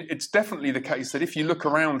world. I mean, it's definitely the case that if you look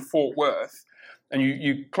around Fort Worth and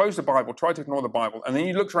you close the Bible, try to ignore the Bible, and then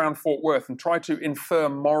you look around Fort Worth and try to infer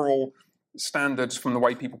moral standards from the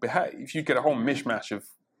way people behave, you get a whole mishmash of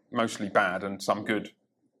mostly bad and some good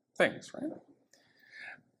things, right?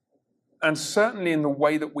 And certainly in the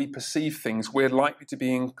way that we perceive things, we're likely to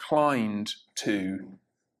be inclined to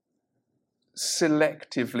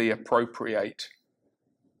selectively appropriate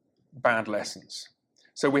bad lessons.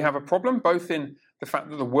 So we have a problem both in the fact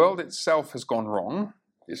that the world itself has gone wrong.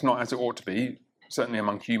 It's not as it ought to be, certainly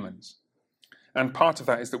among humans. And part of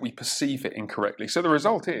that is that we perceive it incorrectly. So the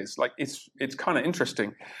result is, it's kind of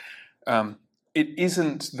interesting. It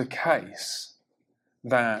isn't the case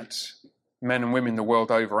that men and women the world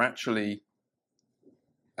over actually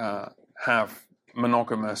have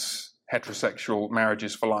monogamous, heterosexual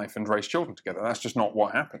marriages for life and raise children together. That's just not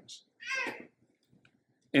what happens.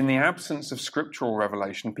 In the absence of scriptural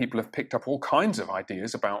revelation, people have picked up all kinds of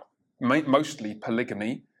ideas about mostly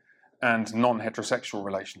polygamy and non-heterosexual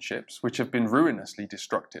relationships, which have been ruinously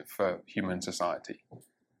destructive for human society.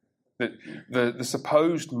 The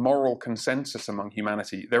supposed moral consensus among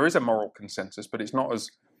humanity, there is a moral consensus, but it's not as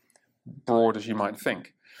broad as you might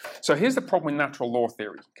think. So here's the problem with natural law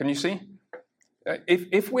theory. Can you see?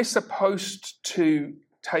 If we're supposed to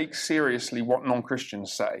take seriously what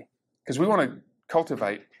non-Christians say, because we want to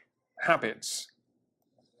cultivate habits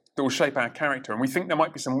that will shape our character, and we think there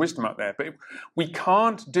might be some wisdom out there, but we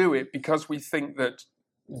can't do it because we think that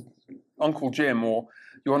Uncle Jim or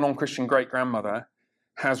your non-Christian great-grandmother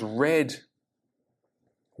has read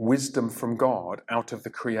wisdom from God out of the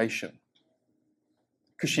creation.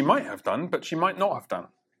 Because she might have done, but she might not have done.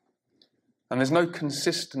 And there's no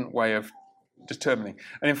consistent way of determining.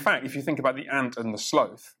 And in fact, if you think about the ant and the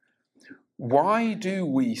sloth, why do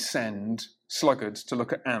we send sluggards to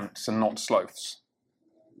look at ants and not sloths?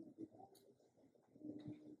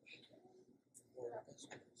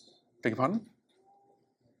 Beg your pardon?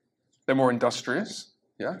 They're more industrious,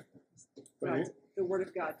 yeah? Right. The Word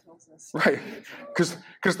of God tells us. Right,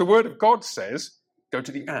 because the Word of God says, go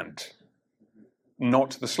to the ant,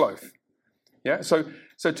 not the sloth. Yeah, so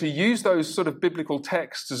to use those sort of biblical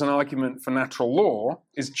texts as an argument for natural law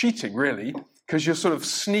is cheating, really, because you're sort of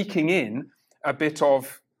sneaking in a bit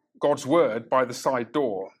of God's word by the side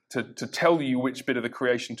door to tell you which bit of the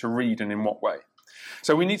creation to read and in what way.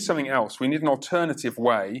 So we need something else. We need an alternative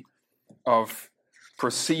way of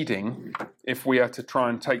proceeding if we are to try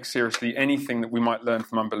and take seriously anything that we might learn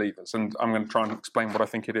from unbelievers. And I'm going to try and explain what I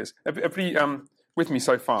think it is. Everybody with me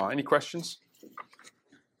so far? Any questions?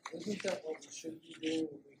 Isn't that what we should be doing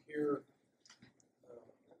when we hear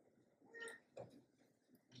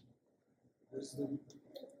wisdom?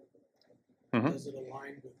 Mm-hmm. Does it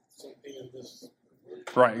align with something in this?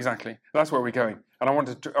 Right, exactly. That's where we're going. And I want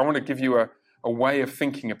to give you a way of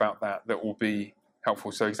thinking about that will be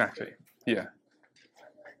helpful. So exactly, yeah.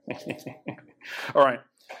 All right.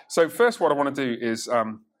 So first, what I want to do is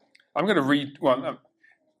I'm going to read. Well,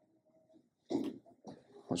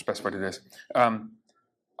 what's the best way to do this? I'm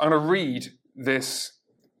going to read this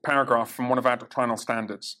paragraph from one of our doctrinal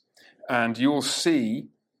standards, and you'll see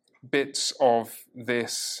bits of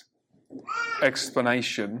this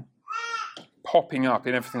explanation popping up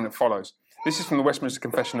in everything that follows. This is from the Westminster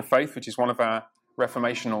Confession of Faith, which is one of our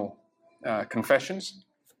reformational confessions.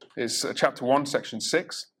 It's chapter 1, section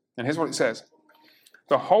 6, and here's what it says.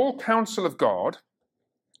 The whole counsel of God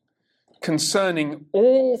concerning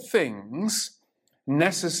all things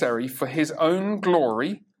necessary for his own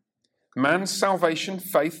glory, man's salvation,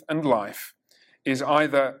 faith, and life, is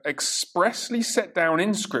either expressly set down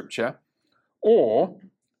in Scripture or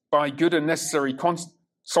by good and necessary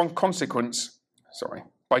consequence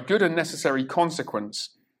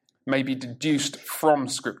may be deduced from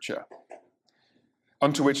Scripture,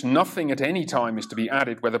 unto which nothing at any time is to be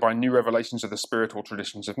added, whether by new revelations of the Spirit or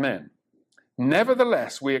traditions of men.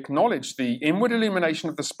 Nevertheless, we acknowledge the inward illumination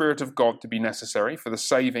of the Spirit of God to be necessary for the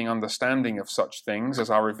saving understanding of such things as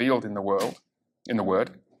are revealed in the Word,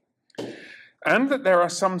 and that there are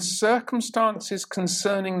some circumstances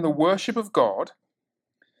concerning the worship of God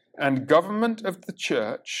and government of the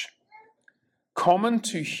Church common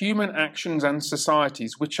to human actions and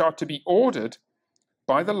societies, which are to be ordered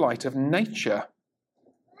by the light of nature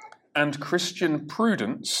and Christian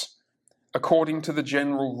prudence according to the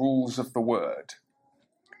general rules of the Word,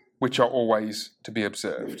 which are always to be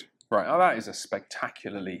observed. Right, now that is a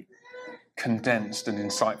spectacularly condensed and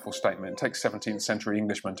insightful statement. It takes 17th century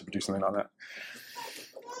Englishmen to produce something like that.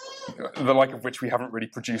 The like of which we haven't really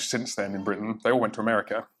produced since then in Britain. They all went to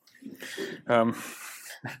America.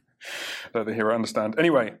 Let the hero understand.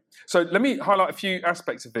 Anyway, so let me highlight a few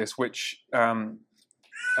aspects of this which are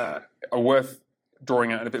worth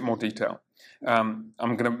drawing out in a bit more detail. I'm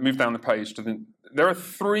going to move down the page to there are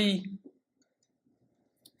three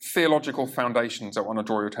theological foundations I want to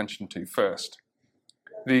draw your attention to first.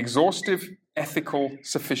 The exhaustive ethical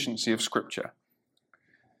sufficiency of Scripture.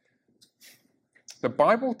 The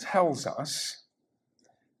Bible tells us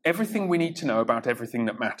everything we need to know about everything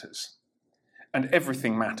that matters. And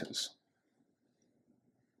everything matters.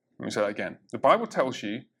 Let me say that again. The Bible tells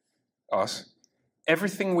us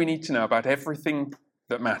everything we need to know about everything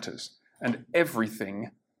that matters. And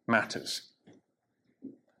everything matters.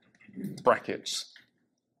 Brackets.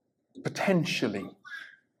 Potentially.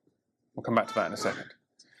 We'll come back to that in a second.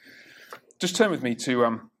 Just turn with me to,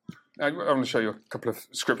 I want to show you a couple of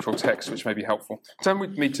scriptural texts which may be helpful. Turn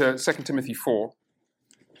with me to 2 Timothy 4.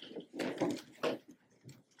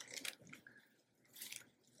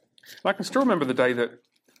 I can still remember the day that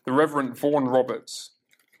the Reverend Vaughan Roberts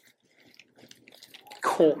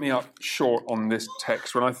caught me up short on this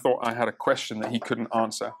text when I thought I had a question that he couldn't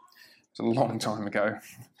answer. It was a long time ago.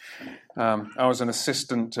 I was an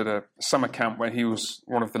assistant at a summer camp where he was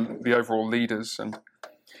one of the overall leaders, and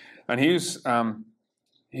he was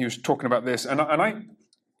talking about this, and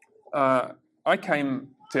I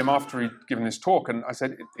came to him after he'd given this talk, and I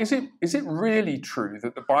said, "Is it really true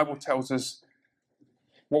that the Bible tells us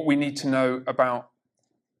what we need to know about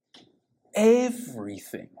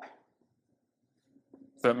everything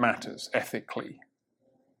that matters ethically?"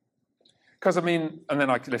 Because and then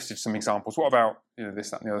I listed some examples. What about this,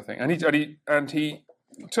 that, and the other thing? And he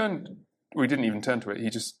turned. Well, he didn't even turn to it. He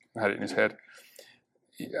just had it in his head.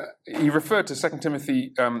 He referred to 2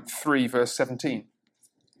 Timothy 3, verse 17,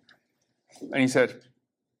 and he said,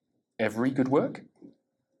 "Every good work."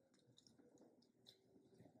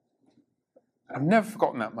 I've never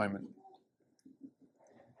forgotten that moment.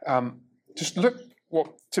 Just look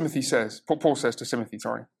what Timothy says. Paul says to Timothy.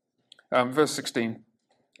 Verse 16.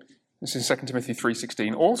 This is 2 Timothy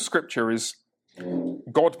 3:16. All Scripture is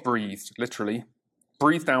God-breathed, literally,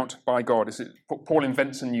 breathed out by God. Paul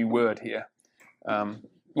invents a new word here.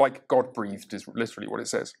 Like God-breathed is literally what it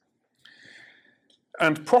says.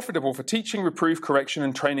 And profitable for teaching, reproof, correction,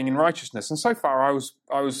 and training in righteousness. And so far, I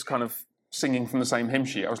was kind of singing from the same hymn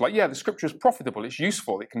sheet. I was like, yeah, the scripture is profitable, it's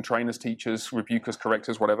useful, it can train us, teach us, rebuke us, correct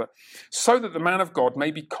us, whatever, so that the man of God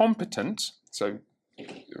may be competent, so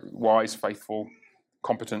wise, faithful,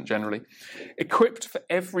 competent generally, equipped for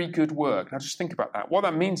every good work. Now just think about that. What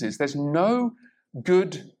that means is there's no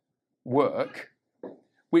good work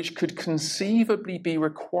which could conceivably be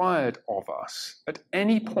required of us at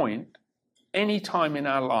any point, any time in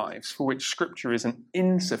our lives, for which Scripture is an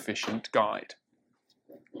insufficient guide.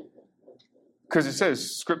 Because it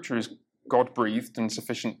says Scripture is God-breathed and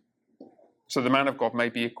sufficient, so the man of God may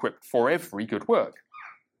be equipped for every good work.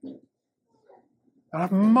 And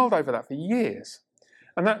I've mulled over that for years.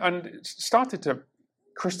 And it started to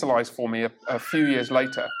crystallize for me a few years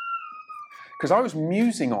later, because I was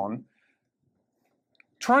musing on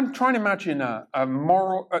try and imagine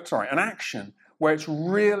an action where it's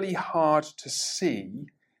really hard to see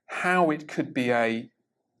how it could be a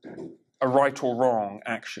right or wrong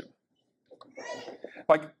action.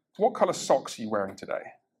 Like, what colour socks are you wearing today?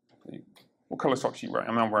 What colour socks are you wearing?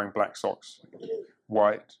 I'm wearing black socks.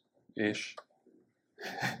 White-ish.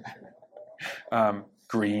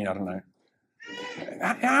 Green, I don't know.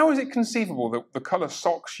 How is it conceivable that the colour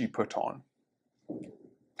socks you put on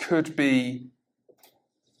could be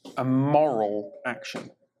a moral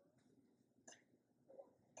action?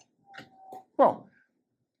 Well,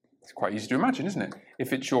 it's quite easy to imagine, isn't it?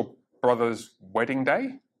 If it's your brother's wedding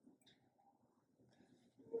day,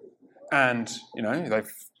 and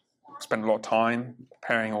they've spent a lot of time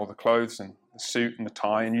preparing all the clothes and the suit and the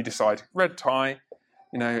tie, and you decide red tie,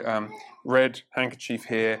 red handkerchief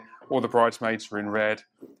here, all the bridesmaids are in red,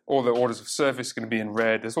 all the orders of service are going to be in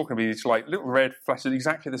red. There's all going to be these like little red flashes,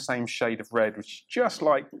 exactly the same shade of red, which is just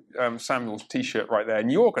like Samuel's t-shirt right there,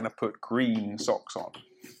 and you're going to put green socks on.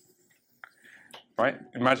 Right?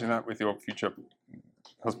 Imagine that with your future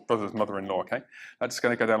brother's mother-in-law, okay? That's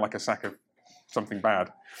going to go down like a sack of something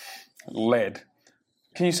bad. Lead.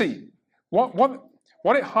 Can you see? What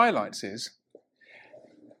it highlights is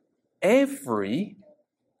every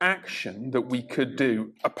action that we could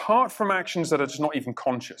do, apart from actions that are just not even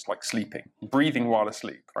conscious, like sleeping, breathing while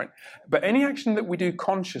asleep, right? But any action that we do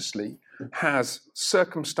consciously has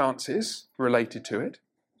circumstances related to it.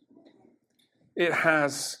 It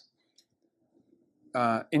has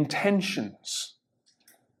intentions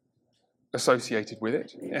associated with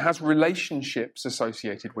it. It has relationships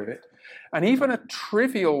associated with it. And even a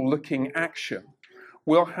trivial looking action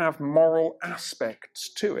will have moral aspects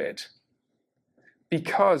to it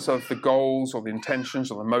because of the goals or the intentions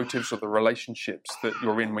or the motives or the relationships that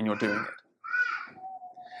you're in when you're doing it.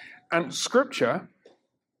 And Scripture,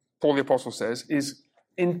 Paul the Apostle says, is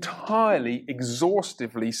entirely,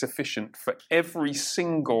 exhaustively sufficient for every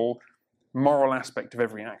single moral aspect of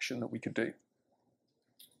every action that we could do.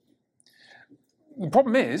 The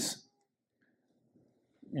problem is,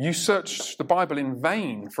 you search the Bible in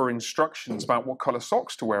vain for instructions about what colour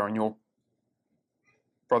socks to wear on your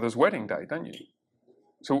brother's wedding day, don't you?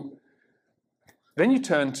 So then you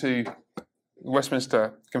turn to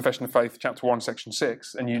Westminster Confession of Faith, chapter 1, section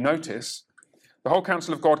 6, and you notice the whole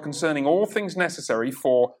counsel of God concerning all things necessary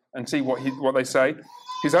for, and see what they say,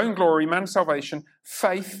 his own glory, man's salvation,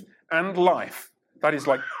 faith, and life. That is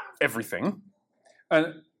like everything.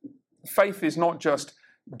 And faith is not just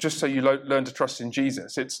so you learn to trust in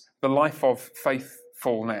Jesus. It's the life of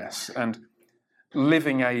faithfulness and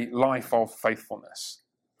living a life of faithfulness,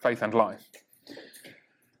 faith and life.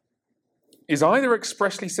 Is either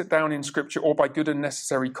expressly set down in Scripture or by good and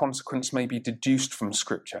necessary consequence may be deduced from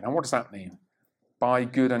Scripture. Now, what does that mean? By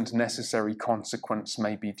good and necessary consequence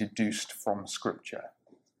may be deduced from Scripture.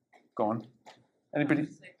 Go on. Anybody?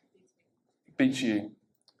 Beats you.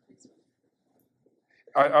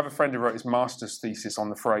 I have a friend who wrote his master's thesis on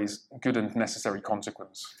the phrase good and necessary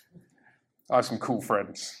consequence. I have some cool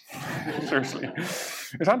friends. Seriously.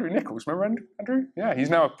 It's Andrew Nichols. Remember Andrew? Yeah, he's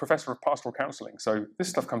now a professor of pastoral counselling, so this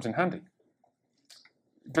stuff comes in handy.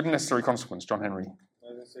 Good and necessary consequence, John Henry.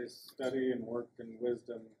 I would say study and work and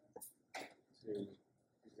wisdom to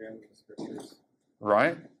examine the Scriptures.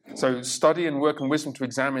 Right. So study and work and wisdom to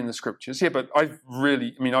examine the Scriptures. Yeah, but I've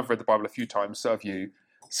read the Bible a few times, so have you.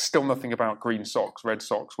 Still nothing about green socks, red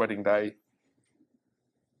socks, wedding day.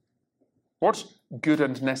 What's good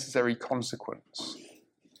and necessary consequence?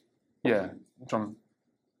 Yeah, John.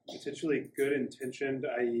 Potentially good intentioned,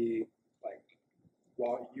 i.e., like,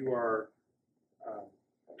 while you are,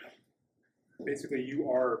 basically you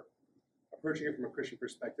are approaching it from a Christian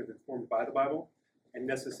perspective informed by the Bible, and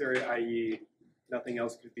necessary, i.e., nothing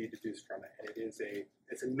else could be deduced from it. And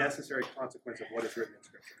it's a necessary consequence of what is written in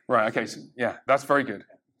Scripture. Right, okay, so, yeah, that's very good.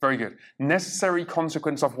 Very good. Necessary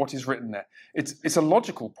consequence of what is written there. It's a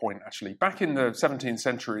logical point, actually. Back in the 17th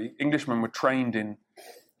century, Englishmen were trained in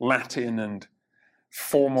Latin and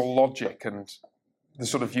formal logic and the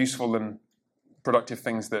sort of useful and productive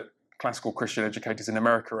things that classical Christian educators in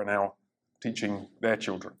America are now teaching their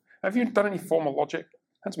children. Have you done any formal logic?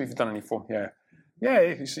 Hands me if you've done any form. Yeah. Yeah,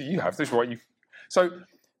 you see, you have. This is what you... So,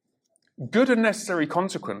 good and necessary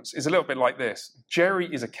consequence is a little bit like this. Jerry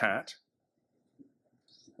is a cat.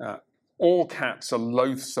 All cats are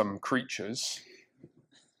loathsome creatures.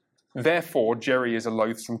 Therefore, Jerry is a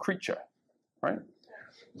loathsome creature, right?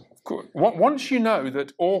 Once you know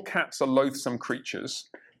that all cats are loathsome creatures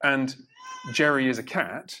and Jerry is a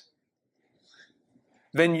cat,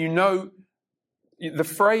 then you know the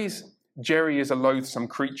phrase Jerry is a loathsome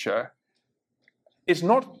creature is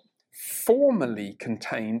not formally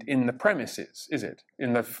contained in the premises, is it?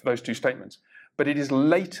 In those two statements. But it is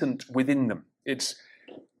latent within them.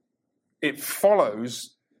 It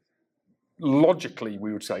follows logically,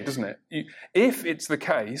 we would say, doesn't it? If it's the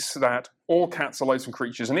case that all cats are loathsome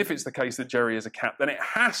creatures, and if it's the case that Jerry is a cat, then it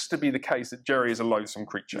has to be the case that Jerry is a loathsome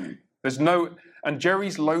creature. And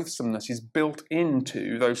Jerry's loathsomeness is built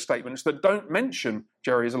into those statements that don't mention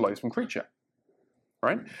Jerry as a loathsome creature,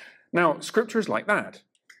 right? Now, Scripture is like that.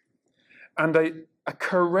 And a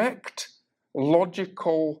correct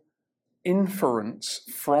logical inference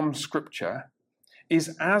from Scripture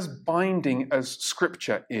is as binding as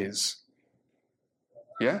Scripture is.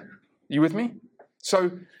 Yeah? You with me?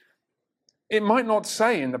 So, it might not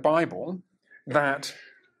say in the Bible that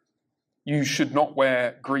you should not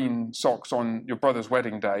wear green socks on your brother's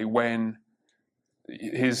wedding day when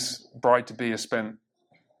his bride-to-be has spent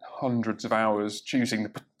hundreds of hours choosing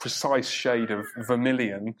the precise shade of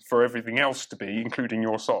vermilion for everything else to be, including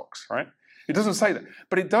your socks, right? It doesn't say that.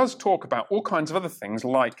 But it does talk about all kinds of other things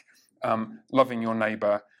like loving your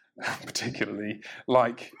neighbor, particularly,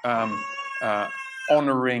 like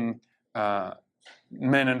honoring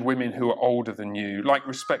men and women who are older than you, like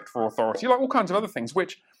respect for authority, like all kinds of other things,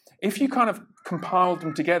 which if you kind of compiled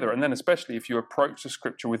them together, and then especially if you approach the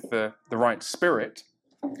Scripture with the right spirit,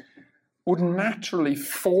 would naturally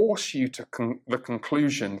force you to the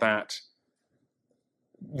conclusion that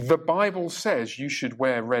the Bible says you should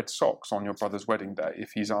wear red socks on your brother's wedding day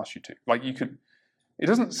if he's asked you to. Like you could, it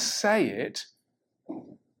doesn't say it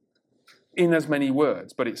in as many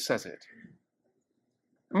words, but it says it.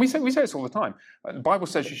 And we say this all the time. The Bible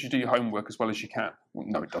says you should do your homework as well as you can. Well,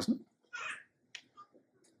 no, it doesn't.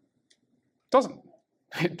 It doesn't.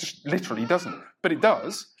 It just literally doesn't. But it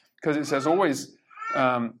does, because it says always,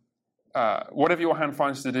 whatever your hand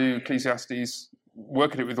finds to do, Ecclesiastes,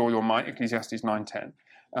 work at it with all your might, Ecclesiastes 9:10.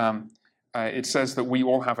 It says that we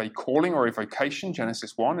all have a calling or a vocation,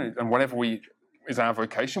 Genesis 1, and whatever is our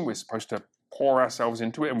vocation, we're supposed to pour ourselves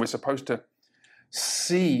into it, and we're supposed to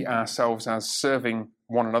see ourselves as serving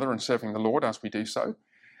one another and serving the Lord as we do so.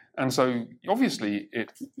 And so, obviously,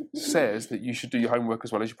 it says that you should do your homework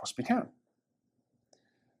as well as you possibly can.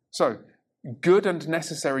 So, good and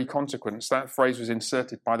necessary consequence, that phrase was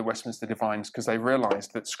inserted by the Westminster Divines because they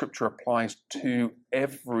realized that Scripture applies to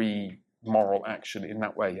every moral action in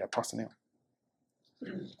that way. Yeah, Pastor Neil.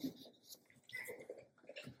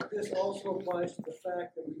 This also applies to the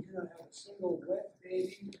fact that we do not have a single wet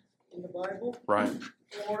baby in the Bible, right,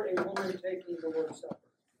 or a woman taking the Lord's Supper.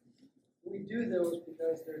 We do those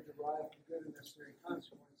because they're derived from good and necessary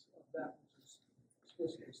consequence of that which is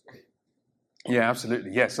explicitly stated. Yeah,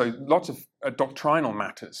 absolutely. Yeah, so lots of doctrinal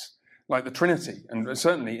matters, like the Trinity, and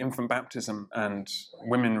certainly infant baptism and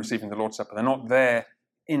women receiving the Lord's Supper, they're not there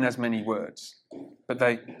in as many words. But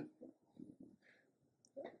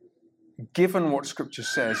given what Scripture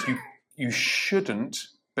says, you shouldn't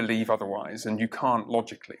believe otherwise, and you can't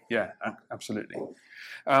logically. Yeah, absolutely.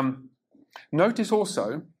 Notice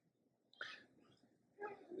also,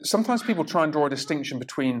 sometimes people try and draw a distinction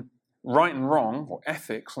between right and wrong, or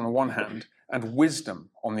ethics on the one hand, and wisdom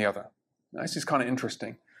on the other. Now, this is kind of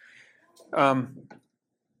interesting.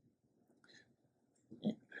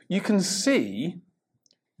 You can see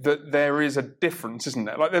that there is a difference, isn't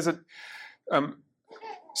there? Like there's a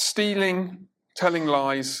stealing, telling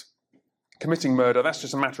lies, committing murder, that's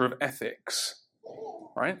just a matter of ethics,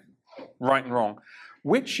 right? Right and wrong.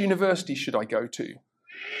 Which university should I go to?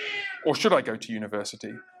 Or should I go to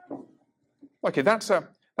university? Okay, that's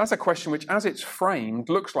a question which, as it's framed,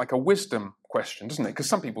 looks like a wisdom question, doesn't it? Because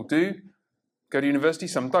some people do go to university,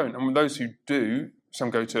 some don't. And those who do, some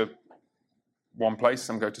go to one place,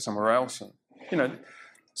 some go to somewhere else. And,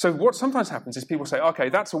 so what sometimes happens is people say, okay,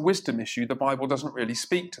 that's a wisdom issue. The Bible doesn't really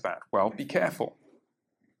speak to that. Well, be careful.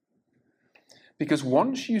 Because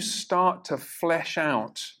once you start to flesh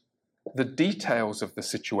out the details of the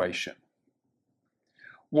situation,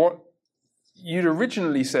 what you'd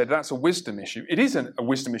originally said, that's a wisdom issue. It isn't a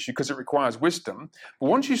wisdom issue because it requires wisdom. But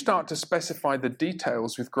once you start to specify the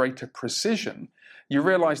details with greater precision, you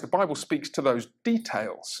realize the Bible speaks to those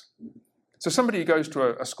details. So somebody who goes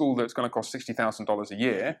to a school that's going to cost $60,000 a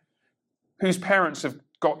year, whose parents have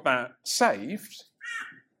got that saved,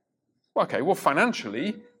 okay, well,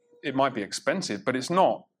 financially, it might be expensive, but it's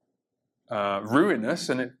not ruinous,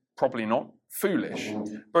 and it's probably not foolish.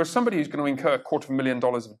 Whereas somebody who's going to incur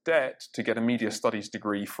 $250,000 of debt to get a media studies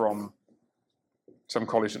degree from some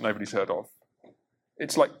college that nobody's heard of,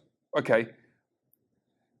 it's like, okay,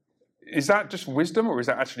 is that just wisdom, or is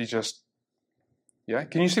that actually just, yeah?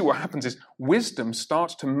 Can you see what happens is wisdom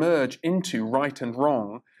starts to merge into right and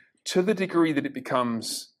wrong to the degree that it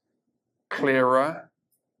becomes clearer,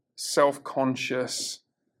 self-conscious.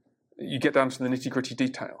 You get down to the nitty-gritty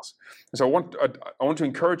details. And so I want to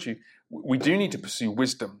encourage you, we do need to pursue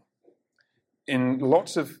wisdom in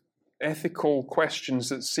lots of ethical questions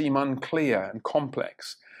that seem unclear and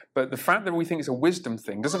complex. But the fact that we think it's a wisdom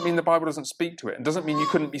thing doesn't mean the Bible doesn't speak to it, and doesn't mean you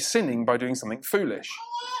couldn't be sinning by doing something foolish.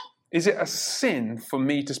 Is it a sin for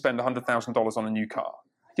me to spend $100,000 on a new car?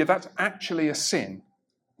 Yeah, that's actually a sin.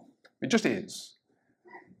 It just is.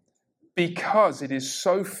 Because it is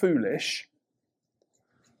so foolish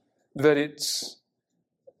that it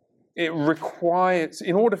requires,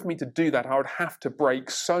 in order for me to do that, I would have to break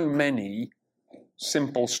so many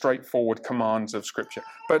simple, straightforward commands of Scripture.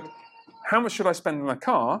 But how much should I spend on a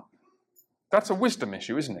car? That's a wisdom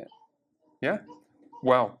issue, isn't it? Yeah?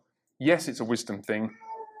 Well, yes, it's a wisdom thing,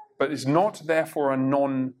 but it's not therefore a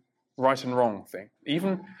non-right and wrong thing.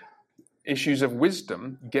 Even issues of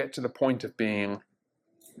wisdom get to the point of being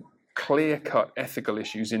clear-cut ethical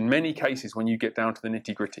issues in many cases when you get down to the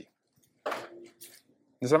nitty-gritty.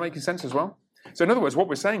 Does that make sense as well? So in other words, what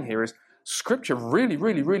we're saying here is Scripture really,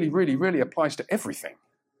 really, really, really, really applies to everything.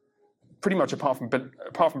 Pretty much apart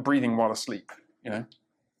from breathing while asleep, you know.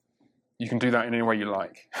 You can do that in any way you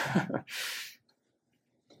like.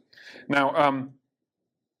 Now,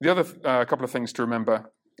 the other couple of things to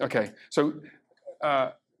remember. Okay, so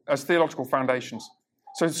as theological foundations,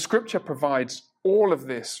 so Scripture provides all of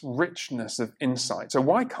this richness of insight. So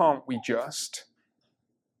why can't we just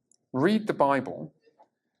read the Bible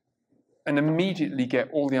and immediately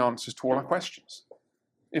get all the answers to all our questions?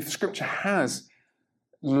 If Scripture has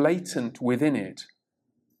latent within it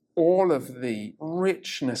all of the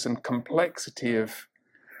richness and complexity of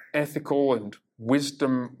ethical and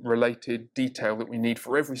wisdom-related detail that we need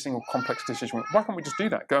for every single complex decision, why can't we just do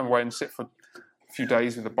that? Go away and sit for a few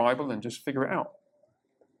days with the Bible and just figure it out?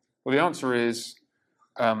 Well, the answer is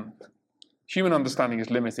human understanding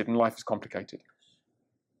is limited and life is complicated.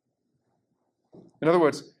 In other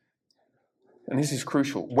words, and this is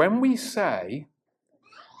crucial, when we say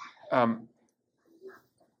the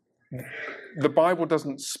Bible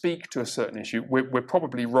doesn't speak to a certain issue, we're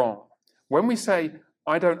probably wrong. When we say,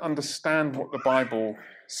 I don't understand what the Bible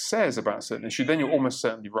says about a certain issue, then you're almost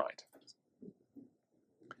certainly right.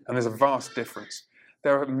 And there's a vast difference.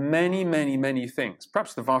 There are many, many, many things,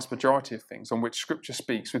 perhaps the vast majority of things, on which Scripture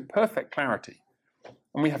speaks with perfect clarity,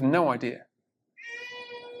 and we have no idea.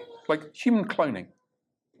 Like human cloning.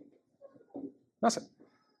 That's it.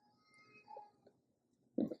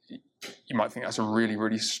 You might think that's a really,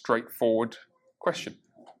 really straightforward question.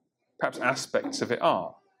 Perhaps aspects of it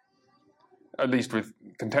are, at least with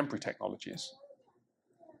contemporary technologies.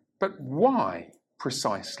 But why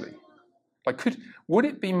precisely? Like, would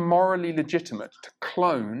it be morally legitimate to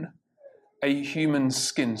clone a human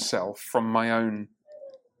skin cell from my own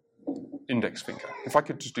index finger? If I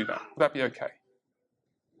could just do that, would that be okay?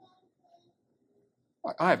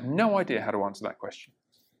 I have no idea how to answer that question.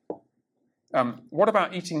 What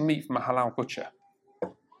about eating meat from a halal butcher?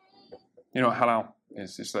 You know what halal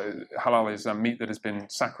is? Halal is meat that has been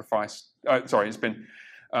sacrificed. It's been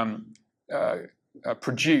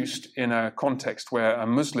produced in a context where a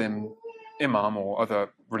Muslim imam or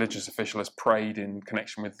other religious official has prayed in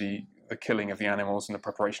connection with the killing of the animals and the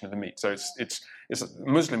preparation of the meat. So it's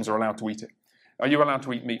Muslims are allowed to eat it. Are you allowed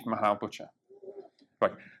to eat meat from a halal butcher?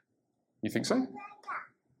 Right. You think so?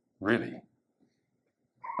 Really?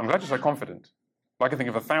 I'm glad you're so confident. I can think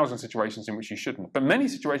of 1,000 situations in which you shouldn't, but many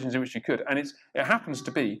situations in which you could. And it happens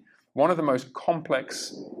to be one of the most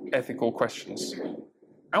complex ethical questions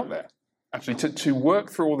out there. Actually, to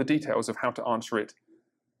work through all the details of how to answer it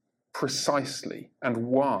precisely and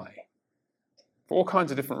why. For all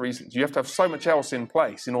kinds of different reasons. You have to have so much else in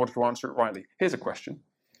place in order to answer it rightly. Here's a question.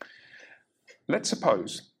 Let's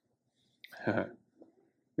suppose, this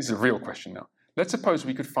is a real question now. Let's suppose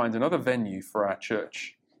we could find another venue for our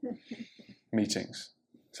church meetings,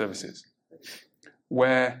 services,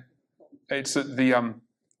 where it's at the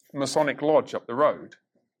Masonic Lodge up the road.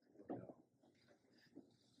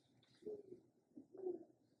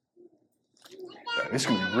 This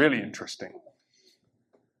can be really interesting,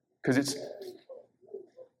 because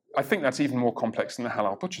I think that's even more complex than the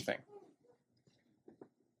halal butcher thing.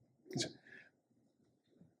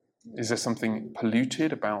 Is there something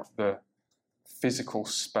polluted about the physical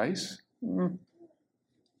space?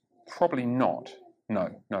 Probably not. No.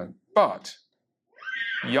 But,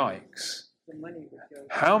 yikes. The money would go.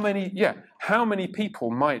 How many people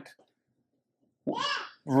might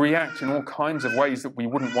react in all kinds of ways that we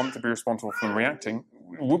wouldn't want to be responsible for them reacting?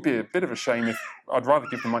 It would be a bit of a shame if I'd rather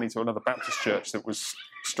give the money to another Baptist church that was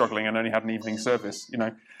struggling and only had an evening service,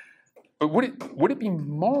 But would it be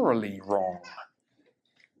morally wrong?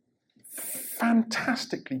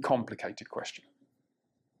 Fantastically complicated question.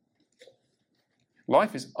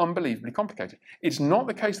 Life is unbelievably complicated. It's not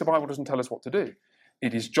the case the Bible doesn't tell us what to do.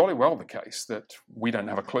 It is jolly well the case that we don't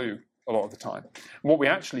have a clue a lot of the time. What we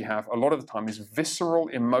actually have a lot of the time is visceral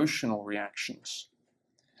emotional reactions.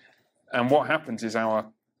 And what happens is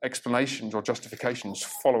our explanations or justifications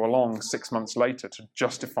follow along 6 months later to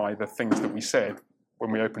justify the things that we said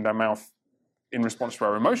when we opened our mouth in response to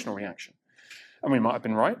our emotional reaction. And we might have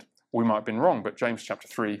been right, or we might have been wrong, but James chapter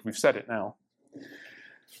 3, we've said it now.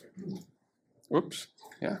 Oops,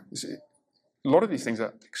 yeah. A lot of these things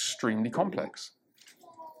are extremely complex.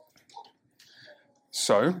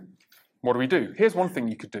 So, what do? Here's one thing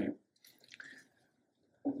you could do.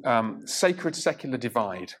 Sacred secular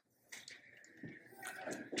divide.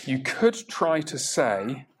 You could try to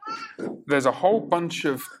say there's a whole bunch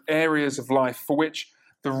of areas of life for which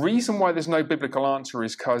the reason why there's no biblical answer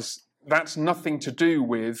is because that's nothing to do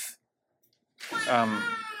with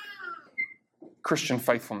Christian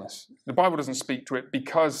faithfulness. The Bible doesn't speak to it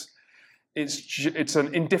because it's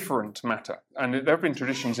an indifferent matter. And there have been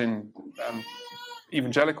traditions in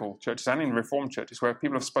evangelical churches and in Reformed churches where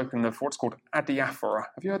people have spoken of what's called adiaphora.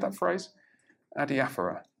 Have you heard that phrase?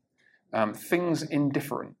 Adiaphora. Things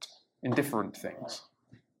indifferent things.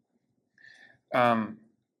 And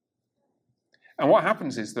what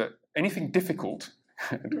happens is that anything difficult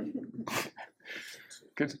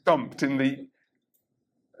gets dumped in the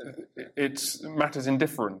it's matters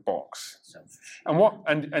indifferent box.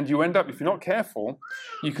 And you end up, if you're not careful,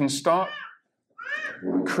 you can start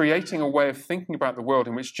creating a way of thinking about the world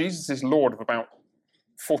in which Jesus is Lord of about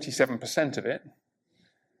 47% of it,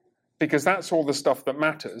 because that's all the stuff that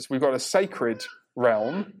matters. We've got a sacred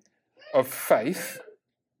realm of faith.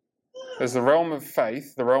 There's the realm of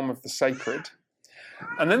faith, the realm of the sacred.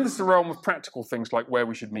 And then there's the realm of practical things like where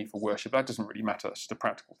we should meet for worship. That doesn't really matter. It's just a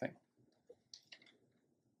practical thing.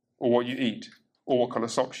 Or what you eat, or what colour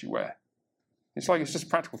socks you wear. It's just a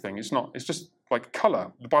practical thing. It's just like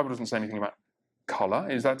colour. The Bible doesn't say anything about colour.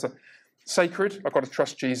 Is that sacred? I've got to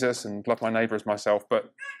trust Jesus and love my neighbour as myself,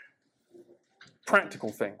 but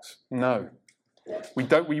practical things, no.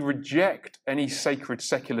 We reject any sacred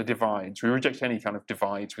secular divides. We reject any kind of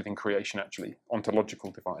divides within creation, actually,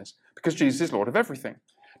 ontological divides, because Jesus is Lord of everything.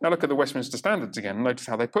 Now look at the Westminster Standards again. Notice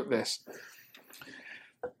how they put this.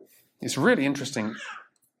 It's really interesting.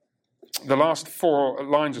 The last 4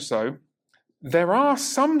 lines or so, there are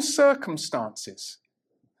some circumstances.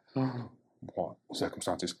 What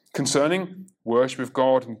circumstances? Concerning worship of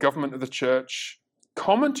God and government of the church,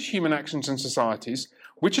 common to human actions and societies,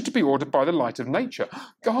 which are to be ordered by the light of nature.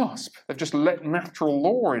 Gasp! They've just let natural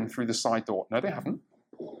law in through the side door. No, they haven't.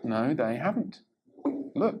 No, they haven't.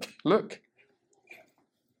 Look.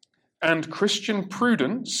 And Christian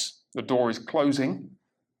prudence, the door is closing,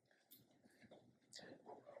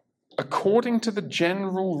 according to the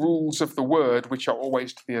general rules of the word, which are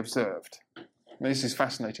always to be observed. This is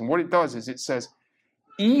fascinating. What it does is it says,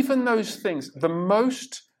 even those things, the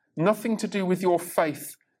most nothing to do with your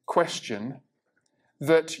faith question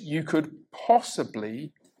that you could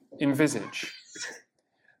possibly envisage,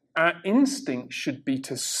 our instinct should be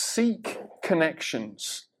to seek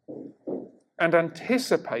connections and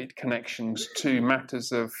anticipate connections to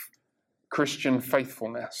matters of Christian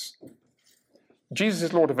faithfulness. Jesus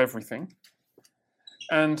is Lord of everything,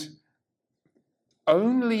 and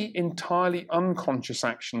only entirely unconscious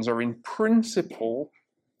actions are in principle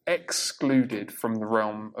excluded from the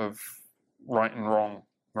realm of right and wrong,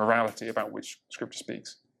 morality about which Scripture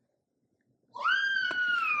speaks.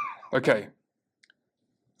 Okay,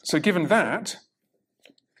 so given that,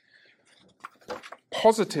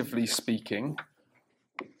 positively speaking,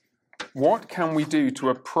 what can we do to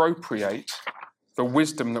appropriate the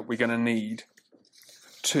wisdom that we're going to need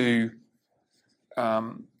to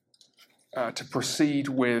to proceed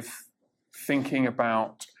with thinking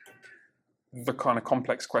about the kind of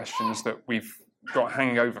complex questions that we've got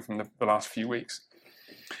hanging over from the last few weeks.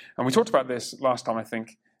 And we talked about this last time, I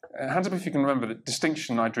think. Hands up if you can remember the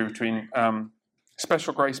distinction I drew between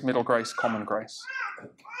special grace, middle grace, common grace.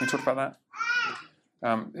 We talked about that?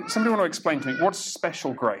 Somebody want to explain to me, what's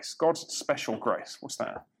special grace? God's special grace, what's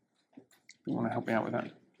that? You want to help me out with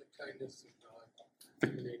that? The kindness of God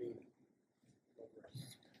emanating over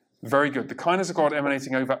us. Very good. The kindness of God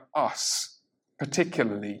emanating over us,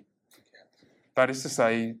 particularly. That is to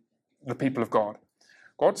say, the people of God.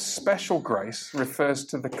 God's special grace refers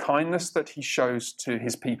to the kindness that he shows to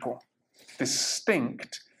his people,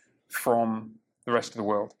 distinct from the rest of the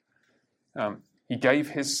world. He gave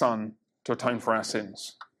his Son to atone for our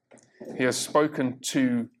sins. He has spoken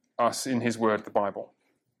to us in his word, the Bible.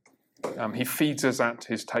 He feeds us at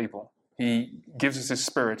his table. He gives us his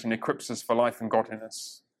Spirit and equips us for life and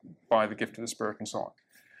godliness by the gift of the Spirit and so on.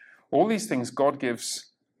 All these things God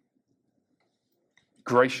gives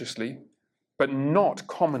graciously, but not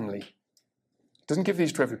commonly. He doesn't give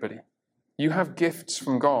these to everybody. You have gifts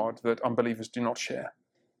from God that unbelievers do not share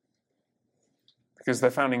because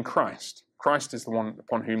they're found in Christ. Christ is the one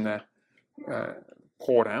upon whom they're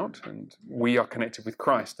poured out, and we are connected with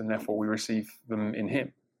Christ, and therefore we receive them in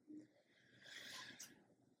him.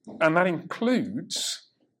 And that includes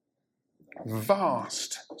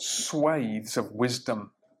vast swathes of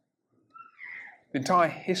wisdom. The entire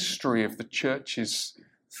history of the church's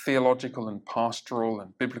theological and pastoral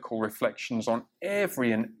and biblical reflections on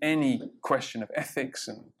every and any question of ethics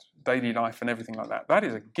and daily life and everything like that. That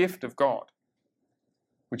is a gift of God,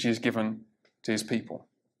 which he has given to his people.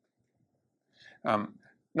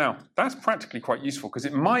 Now, that's practically quite useful because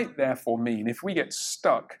it might therefore mean if we get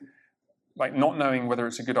stuck, like not knowing whether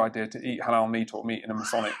it's a good idea to eat halal meat or meat in a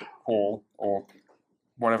Masonic hall or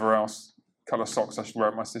whatever else, colour socks I should wear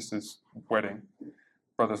at my sister's wedding,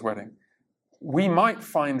 brother's wedding, we might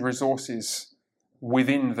find resources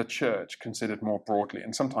within the church considered more broadly,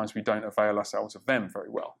 and sometimes we don't avail ourselves of them very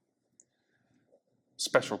well.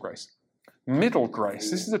 Special grace. Middle grace,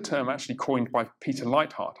 this is a term actually coined by Peter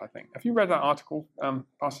Leithart, I think. Have you read that article,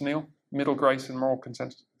 Pastor Neil? Middle grace and moral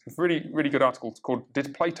consensus. It's a really, really good article. It's called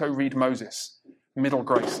Did Plato Read Moses? Middle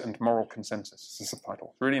Grace and Moral Consensus. It's the subtitle.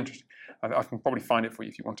 It's really interesting. I can probably find it for you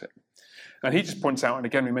if you want it. And he just points out, and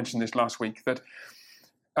again we mentioned this last week, that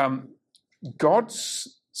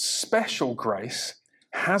God's special grace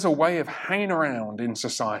has a way of hanging around in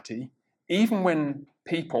society even when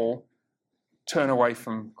people turn away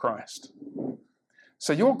from Christ.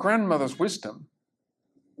 So your grandmother's wisdom,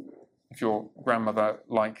 if your grandmother,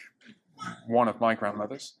 like one of my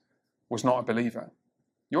grandmothers, was not a believer,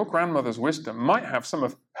 your grandmother's wisdom might have some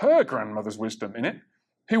of her grandmother's wisdom in it,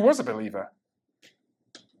 who was a believer.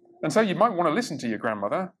 And so you might want to listen to your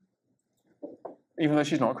grandmother, even though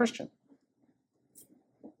she's not a Christian.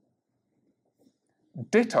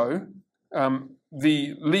 Ditto,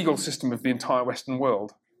 the legal system of the entire Western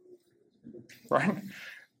world, right?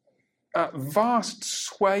 Vast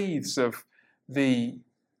swathes of the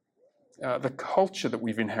culture that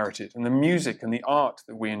we've inherited and the music and the art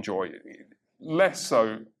that we enjoy. Less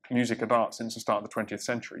so music and art since the start of the 20th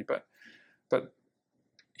century, but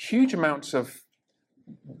huge amounts of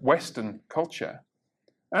Western culture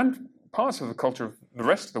and parts of the culture of the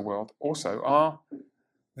rest of the world also are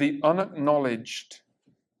the unacknowledged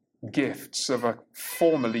gifts of a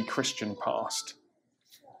formerly Christian past.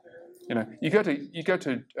 You know, you go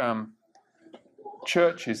to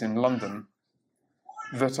churches in London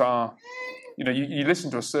that are, you know, you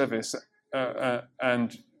listen to a service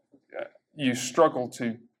and you struggle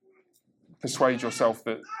to persuade yourself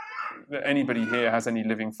that anybody here has any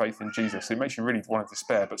living faith in Jesus. It makes you really want to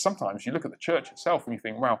despair. But sometimes you look at the church itself and you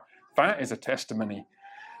think, wow, that is a testimony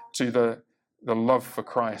to the love for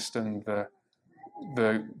Christ and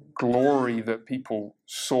the glory that people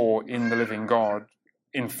saw in the living God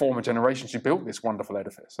in former generations who built this wonderful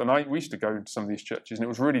edifice. And we used to go to some of these churches, and it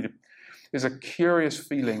was really, there's a curious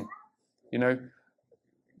feeling, you know,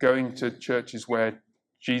 going to churches where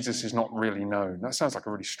Jesus is not really known. That sounds like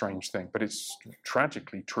a really strange thing, but it's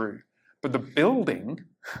tragically true. But the building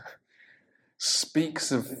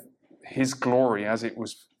speaks of his glory as it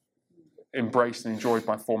was embraced and enjoyed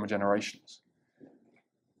by former generations.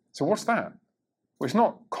 So what's that? Well, it's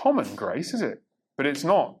not common grace, is it? But it's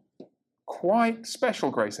not quite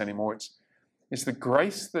special grace anymore. It's the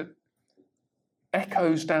grace that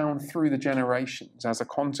echoes down through the generations as a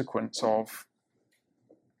consequence of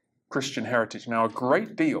Christian heritage. Now, a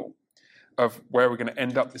great deal of where we're going to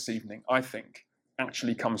end up this evening, I think,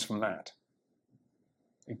 actually comes from that.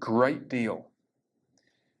 A great deal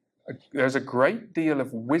there's a great deal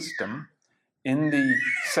of wisdom in the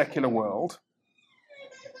secular world,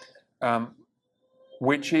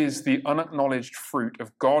 which is the unacknowledged fruit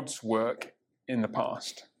of God's work in the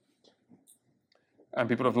past. And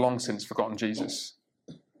people have long since forgotten Jesus.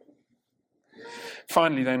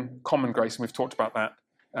 Finally, then, common grace, and we've talked about that.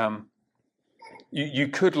 You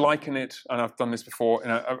could liken it, and I've done this before, in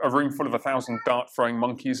a room full of 1,000 dart-throwing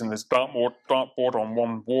monkeys, and there's dartboard on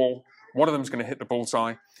one wall. One of them's going to hit the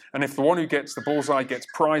bullseye. And if the one who gets the bullseye gets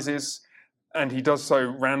prizes, and he does so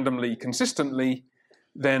randomly, consistently,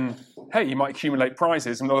 then, hey, he might accumulate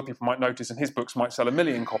prizes, and other people might notice, and his books might sell 1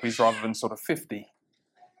 million copies rather than sort of 50.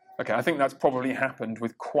 Okay, I think that's probably happened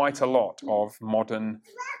with quite a lot of modern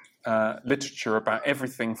literature about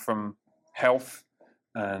everything from health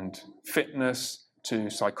and fitness to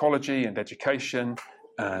psychology and education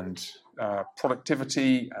and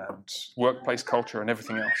productivity and workplace culture and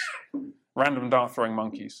everything else. Random dart-throwing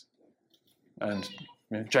monkeys. And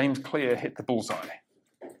James Clear hit the bullseye.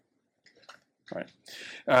 Right.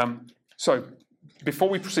 So before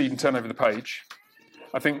we proceed and turn over the page,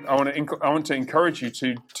 I think I want to encourage you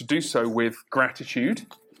to do so with gratitude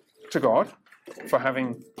to God for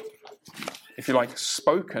having, if you like,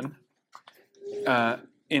 spoken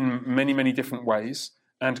in many, many different ways,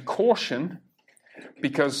 and caution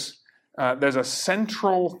because there's a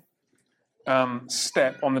central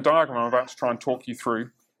step on the diagram I'm about to try and talk you through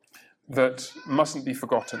that mustn't be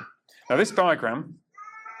forgotten. Now, this diagram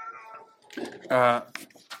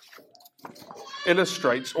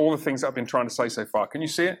illustrates all the things that I've been trying to say so far. Can you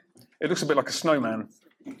see it? It looks a bit like a snowman.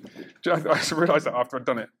 I realised that after I'd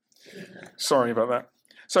done it. Sorry about that.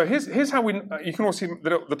 So here's how you can all see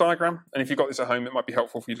the diagram, and if you've got this at home, it might be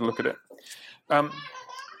helpful for you to look at it.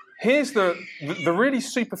 Here's the really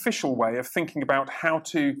superficial way of thinking about how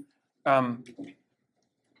to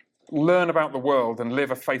learn about the world and live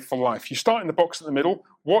a faithful life. You start in the box in the middle.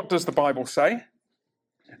 What does the Bible say?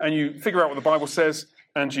 And you figure out what the Bible says,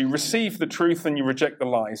 and you receive the truth and you reject the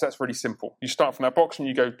lies. That's really simple. You start from that box and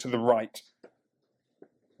you go to the right.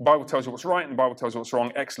 The Bible tells you what's right and the Bible tells you what's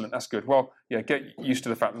wrong. Excellent, that's good. Well, yeah, get used to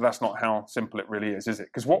the fact that that's not how simple it really is it?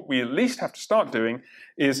 Because what we at least have to start doing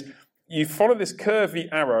is you follow this curvy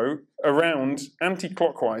arrow around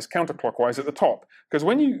anti-clockwise, counterclockwise at the top. Because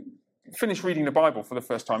when you finish reading the Bible for the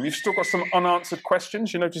first time, you've still got some unanswered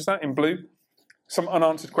questions. You notice that in blue? Some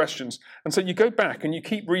unanswered questions. And so you go back and you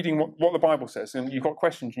keep reading what the Bible says, and you've got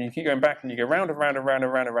questions, and you keep going back and you go round and round and round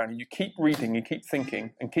and round and round, and you keep reading, you keep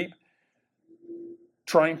thinking, and keep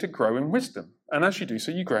trying to grow in wisdom. And as you do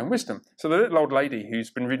so, you grow in wisdom. So the little old lady who's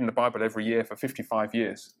been reading the Bible every year for 55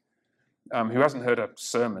 years, who hasn't heard a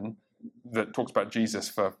sermon that talks about Jesus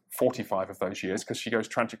for 45 of those years, because she goes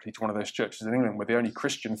tragically to one of those churches in England where the only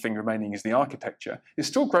Christian thing remaining is the architecture, is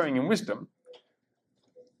still growing in wisdom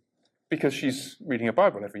because she's reading a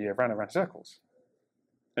Bible every year, round and round in circles.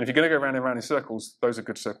 And if you're going to go round and round in circles, those are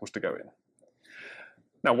good circles to go in.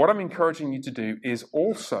 Now, what I'm encouraging you to do is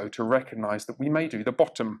also to recognize that we may do the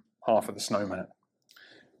bottom half of the snowman.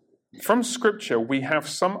 From Scripture, we have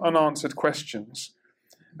some unanswered questions,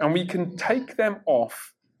 and we can take them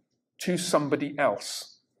off to somebody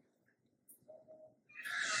else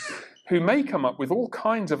who may come up with all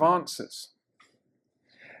kinds of answers.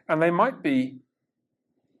 And they might be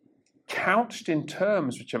couched in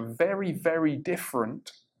terms which are very, very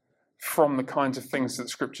different from the kinds of things that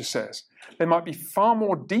Scripture says. They might be far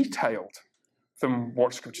more detailed than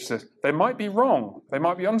what Scripture says. They might be wrong. They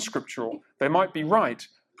might be unscriptural. They might be right.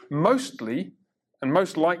 Mostly, and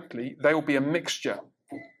most likely, they will be a mixture.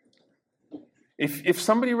 If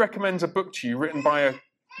somebody recommends a book to you written by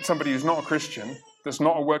somebody who's not a Christian, that's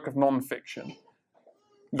not a work of non-fiction,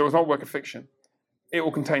 that was not a work of fiction, it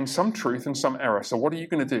will contain some truth and some error. So what are you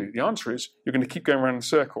going to do? The answer is you're going to keep going around in a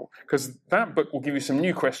circle, because that book will give you some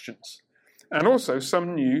new questions and also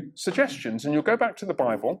some new suggestions. And you'll go back to the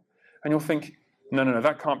Bible and you'll think, no,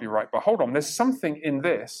 that can't be right. But hold on, there's something in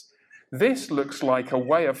this. This looks like a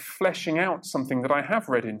way of fleshing out something that I have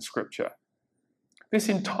read in Scripture. This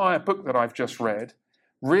entire book that I've just read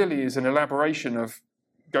really is an elaboration of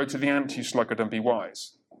go to the ant, you sluggard, and be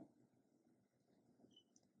wise.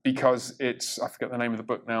 Because it's, I forget the name of the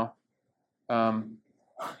book now.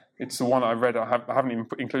 It's the one I read, I haven't even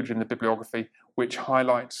included in the bibliography, which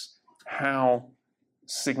highlights how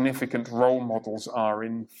significant role models are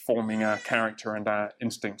in forming our character and our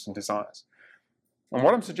instincts and desires. And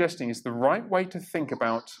what I'm suggesting is the right way to think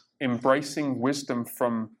about embracing wisdom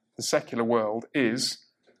from the secular world is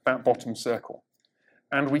that bottom circle.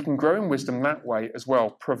 And we can grow in wisdom that way as well,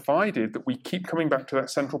 provided that we keep coming back to that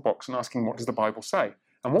central box and asking, what does the Bible say?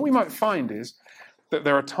 And what we might find is that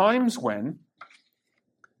there are times when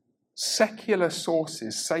secular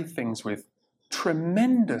sources say things with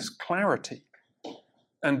tremendous clarity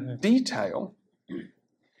and detail,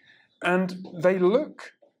 and they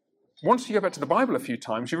look, once you go back to the Bible a few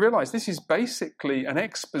times, you realize this is basically an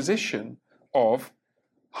exposition of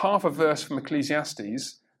half a verse from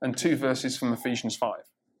Ecclesiastes and 2 verses from Ephesians 5.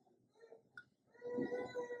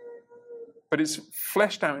 But it's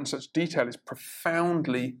fleshed out in such detail, it's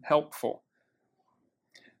profoundly helpful.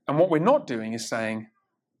 And what we're not doing is saying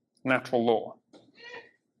natural law.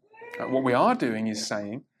 What we are doing is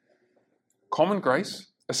saying common grace,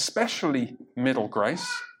 especially middle grace,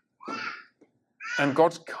 and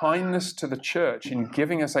God's kindness to the church in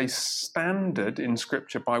giving us a standard in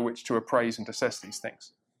Scripture by which to appraise and assess these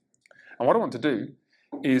things. And what I want to do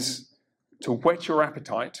is to whet your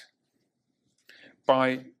appetite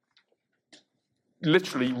by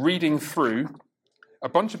literally reading through a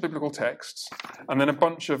bunch of biblical texts and then a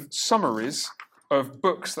bunch of summaries of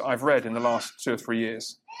books that I've read in the last 2 or 3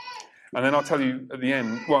 years. And then I'll tell you at the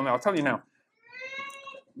end, well, no, I'll tell you now.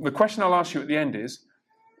 The question I'll ask you at the end is,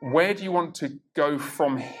 where do you want to go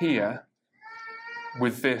from here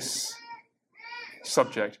with this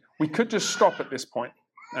subject? We could just stop at this point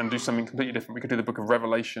and do something completely different. We could do the book of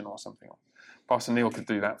Revelation or something. Pastor Neil could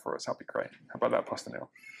do that for us. That'd be great. How about that, Pastor Neil?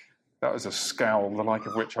 That was a scowl, the like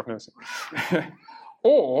of which I've never seen.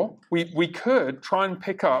 Or we could try and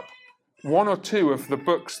pick up 1 or 2 of the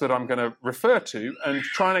books that I'm going to refer to and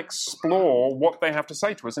try and explore what they have to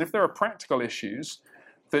say to us. And if there are practical issues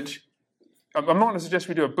that... I'm not going to suggest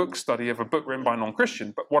we do a book study of a book written by a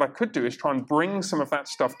non-Christian, but what I could do is try and bring some of that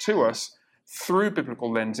stuff to us through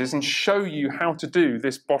biblical lenses and show you how to do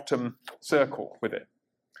this bottom circle with it.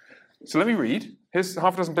 So let me read. Here's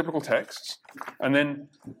half a dozen biblical texts, and then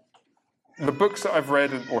the books that I've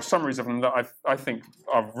read, or summaries of them that I think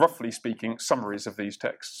are, roughly speaking, summaries of these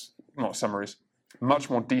texts. Not summaries, much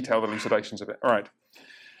more detailed elucidations of it. All right.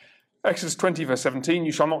 Exodus 20, verse 17,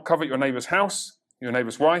 you shall not covet your neighbour's house, your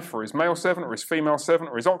neighbour's wife, or his male servant, or his female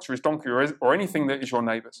servant, or his ox, or his donkey, or anything that is your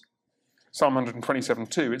neighbour's. Psalm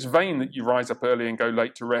 127:2, it's vain that you rise up early and go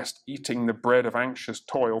late to rest, eating the bread of anxious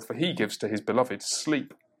toil, for he gives to his beloved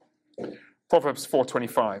sleep. Proverbs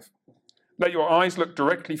 4:25, let your eyes look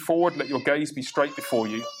directly forward, let your gaze be straight before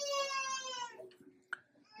you.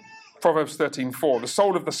 Proverbs 13:4, the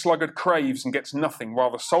soul of the sluggard craves and gets nothing,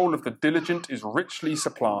 while the soul of the diligent is richly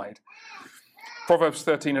supplied. Proverbs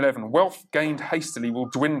 13:11, wealth gained hastily will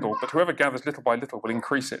dwindle, but whoever gathers little by little will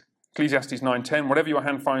increase it. Ecclesiastes 9:10, whatever your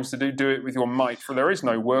hand finds to do, do it with your might, for there is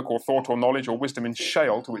no work or thought or knowledge or wisdom in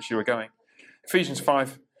Sheol to which you are going. Ephesians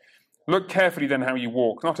 5, look carefully then how you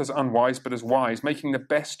walk, not as unwise but as wise, making the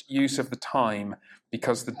best use of the time,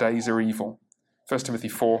 because the days are evil. 1 Timothy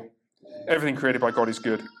 4, everything created by God is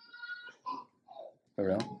good. There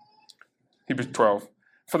we are. Hebrews 12,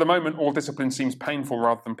 for the moment all discipline seems painful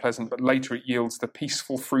rather than pleasant, but later it yields the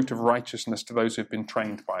peaceful fruit of righteousness to those who have been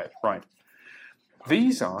trained by it. Right.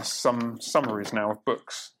 These are some summaries now of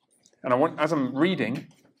books. And I want, as I'm reading,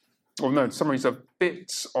 summaries of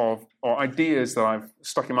bits of, or ideas that I've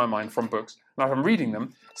stuck in my mind from books. And as I'm reading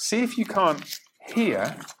them, see if you can't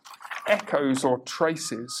hear echoes or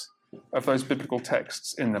traces of those biblical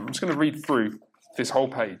texts in them. I'm just going to read through this whole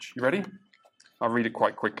page. You ready? I'll read it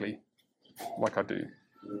quite quickly, like I do.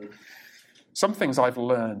 Some things I've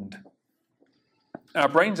learned. Our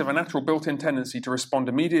brains have a natural built-in tendency to respond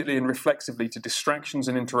immediately and reflexively to distractions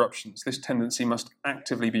and interruptions. This tendency must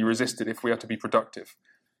actively be resisted if we are to be productive.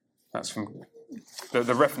 That's from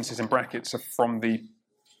the references in brackets are from the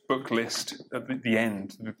book list at the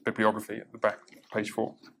end, the bibliography at the back, page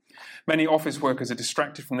 4. Many office workers are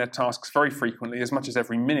distracted from their tasks very frequently, as much as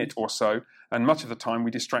every minute or so, and much of the time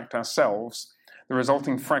we distract ourselves. The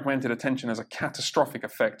resulting fragmented attention has a catastrophic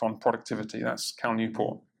effect on productivity. That's Cal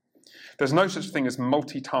Newport. There's no such thing as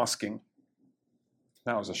multitasking.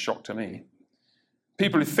 That was a shock to me.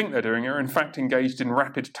 People who think they're doing it are in fact engaged in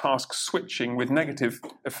rapid task switching with negative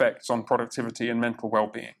effects on productivity and mental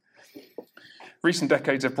well-being. Recent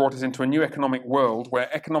decades have brought us into a new economic world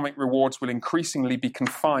where economic rewards will increasingly be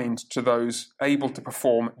confined to those able to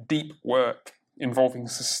perform deep work involving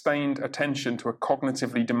sustained attention to a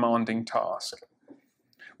cognitively demanding task.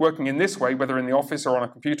 Working in this way, whether in the office or on a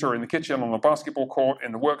computer or in the kitchen, on a basketball court,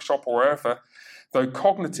 in the workshop or wherever, though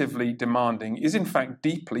cognitively demanding, is in fact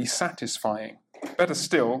deeply satisfying. Better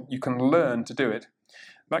still, you can learn to do it.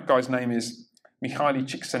 That guy's name is Mihaly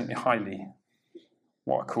Csikszentmihalyi.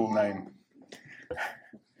 What a cool name.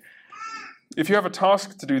 If you have a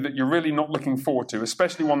task to do that you're really not looking forward to,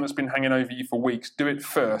 especially one that's been hanging over you for weeks, do it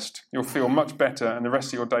first. You'll feel much better and the rest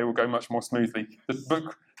of your day will go much more smoothly. The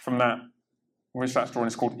book from that, which that's drawn,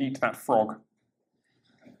 is called Eat That Frog.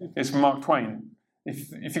 It's from Mark Twain.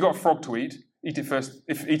 If you've got a frog to eat it first.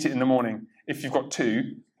 Eat it in the morning. If you've got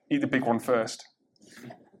two, eat the big one first.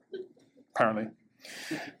 Apparently.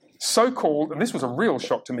 So-called, and this was a real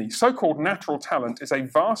shock to me, so-called natural talent is a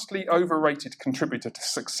vastly overrated contributor to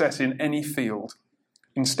success in any field.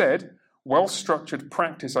 Instead, well-structured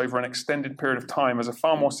practice over an extended period of time has a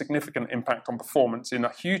far more significant impact on performance in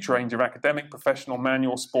a huge range of academic, professional,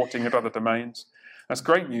 manual, sporting, and other domains. That's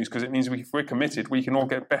great news because it means if we're committed, we can all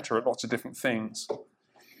get better at lots of different things.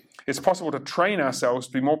 It's possible to train ourselves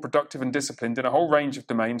to be more productive and disciplined in a whole range of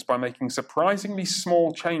domains by making surprisingly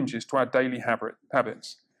small changes to our daily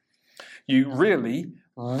habits. You really,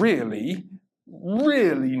 really,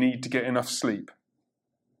 really need to get enough sleep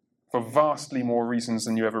for vastly more reasons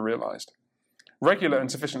than you ever realized. Regular and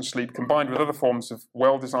sufficient sleep combined with other forms of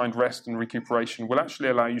well-designed rest and recuperation will actually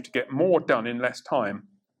allow you to get more done in less time.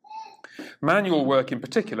 Manual work in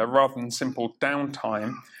particular, rather than simple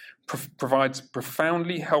downtime, provides a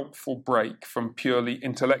profoundly helpful break from purely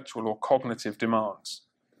intellectual or cognitive demands.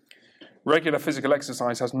 Regular physical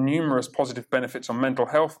exercise has numerous positive benefits on mental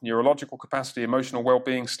health, neurological capacity, emotional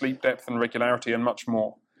well-being, sleep depth and regularity, and much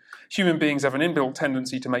more. Human beings have an inbuilt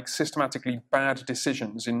tendency to make systematically bad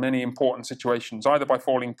decisions in many important situations, either by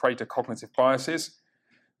falling prey to cognitive biases,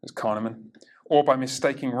 as Kahneman, or by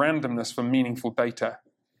mistaking randomness for meaningful data.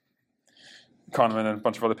 Kahneman and a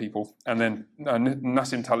bunch of other people, and then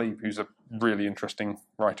Nassim Taleb, who's a really interesting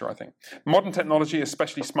writer, I think. Modern technology,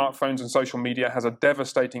 especially smartphones and social media, has a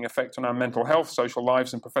devastating effect on our mental health, social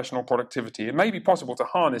lives, and professional productivity. It may be possible to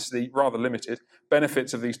harness the rather limited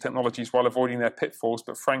benefits of these technologies while avoiding their pitfalls,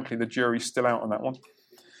 but frankly, the jury's still out on that one.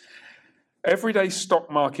 Everyday stock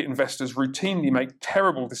market investors routinely make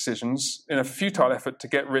terrible decisions in a futile effort to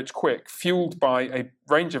get rich quick, fueled by a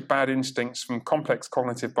range of bad instincts from complex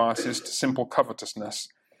cognitive biases to simple covetousness.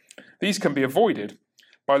 These can be avoided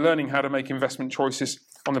by learning how to make investment choices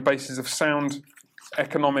on the basis of sound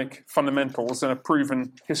economic fundamentals and a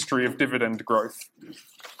proven history of dividend growth.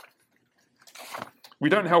 We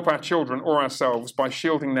don't help our children or ourselves by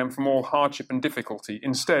shielding them from all hardship and difficulty.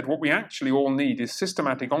 Instead, what we actually all need is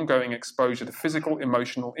systematic ongoing exposure to physical,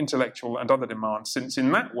 emotional, intellectual, and other demands, since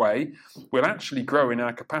in that way, we'll actually grow in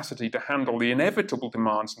our capacity to handle the inevitable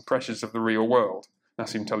demands and pressures of the real world.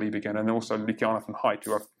 Nassim Taleb again, and also Lukianoff and Haidt,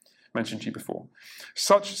 who I've mentioned to you before.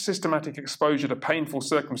 Such systematic exposure to painful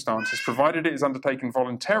circumstances, provided it is undertaken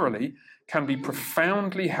voluntarily, can be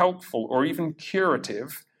profoundly helpful or even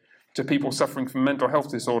curative to people suffering from mental health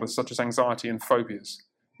disorders such as anxiety and phobias.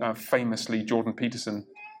 Famously, Jordan Peterson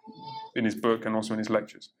in his book and also in his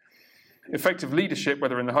lectures. Effective leadership,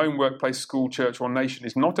 whether in the home, workplace, school, church, or nation,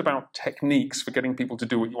 is not about techniques for getting people to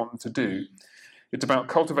do what you want them to do. It's about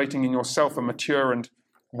cultivating in yourself a mature and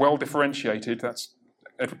well-differentiated, that's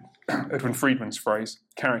Edwin Friedman's phrase,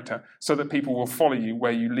 character, so that people will follow you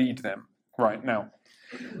where you lead them. Right, now,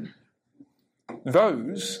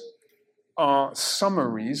 those are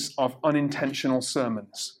summaries of unintentional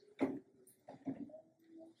sermons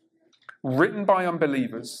written by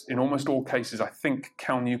unbelievers. In almost all cases, I think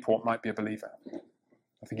Cal Newport might be a believer.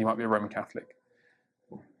 I think he might be a Roman Catholic.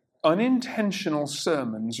 Unintentional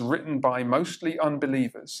sermons written by mostly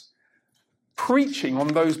unbelievers, preaching on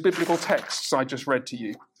those biblical texts I just read to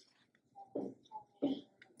you.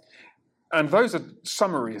 And those are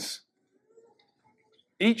summaries.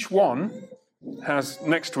 Each one has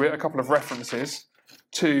next to it a couple of references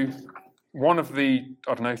to one of the,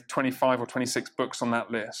 25 or 26 books on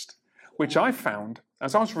that list, which I found,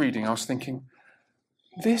 as I was reading, I was thinking,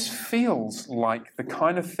 this feels like the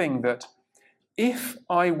kind of thing that if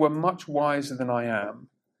I were much wiser than I am,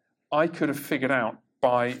 I could have figured out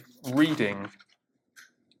by reading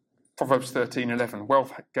Proverbs 13:11.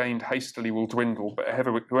 Wealth gained hastily will dwindle, but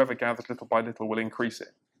whoever gathers little by little will increase it.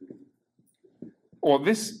 Or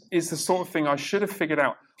this is the sort of thing I should have figured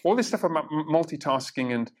out. All this stuff about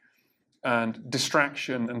multitasking and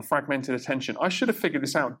distraction and fragmented attention, I should have figured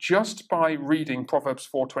this out just by reading Proverbs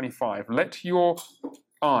 4:25. Let your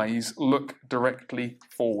eyes look directly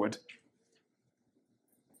forward.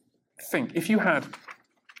 Think, if you had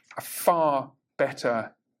a far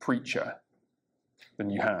better preacher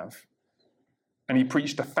than you have, and he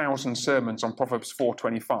preached 1,000 sermons on Proverbs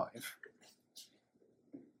 4:25,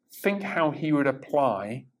 think how he would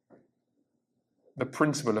apply the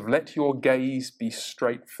principle of let your gaze be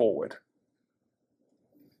straightforward.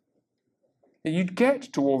 You'd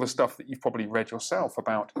get to all the stuff that you've probably read yourself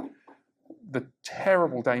about the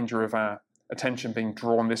terrible danger of our attention being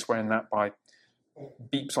drawn this way and that by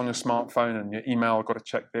beeps on your smartphone and your email, I've got to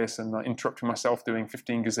check this, and interrupting myself doing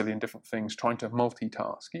 15 gazillion different things, trying to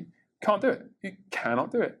multitask. You can't do it. You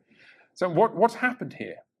cannot do it. So what's happened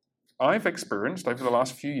here? I've experienced over the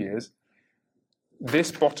last few years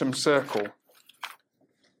this bottom circle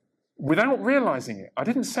without realizing it. I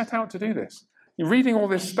didn't set out to do this. You're reading all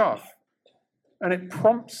this stuff, and it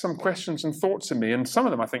prompts some questions and thoughts in me, and some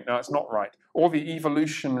of them I think, no, it's not right. All the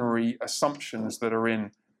evolutionary assumptions that are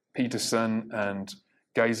in Peterson and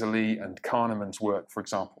Gazeley and Kahneman's work, for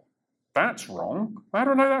example. That's wrong. How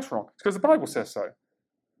do I know that's wrong? It's because the Bible says so.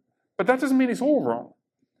 But that doesn't mean it's all wrong.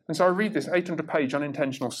 And so I read this 800-page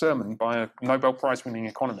unintentional sermon by a Nobel Prize-winning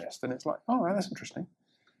economist, and it's like, oh, that's interesting.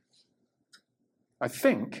 I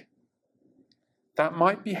think that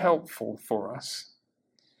might be helpful for us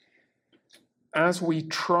as we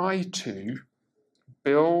try to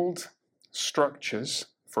build structures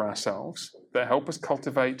for ourselves that help us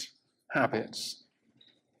cultivate habits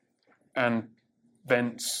and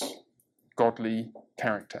thence godly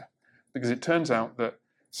character. Because it turns out that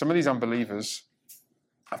some of these unbelievers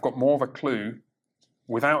have got more of a clue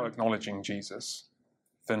without acknowledging Jesus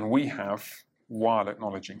than we have while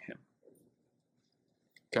acknowledging him.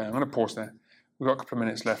 Okay, I'm going to pause there. We've got a couple of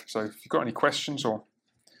minutes left, so if you've got any questions or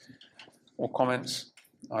comments,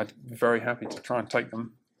 I'd be very happy to try and take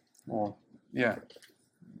them. Or, yeah,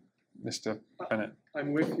 Mr. Bennett.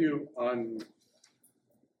 I'm with you on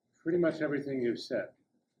pretty much everything you've said.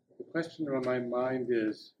 The question on my mind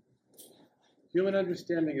is, human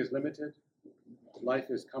understanding is limited, life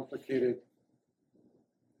is complicated.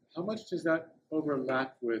 How much does that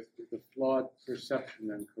overlap with the flawed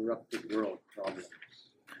perception and corrupted world problems,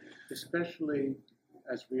 especially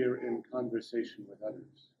as we are in conversation with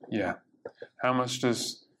others? Yeah. How much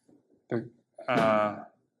does the how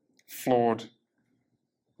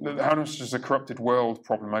much does the corrupted world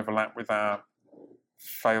problem overlap with our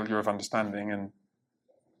failure of understanding and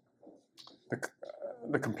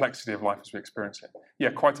the complexity of life as we experience it?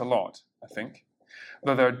 Yeah, quite a lot, I think.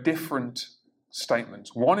 Though there are different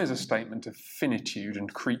statements. One is a statement of finitude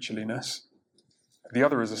and creatureliness. The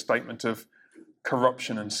other is a statement of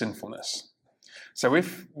corruption and sinfulness. So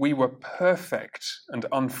if we were perfect and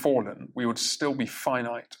unfallen, we would still be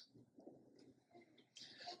finite.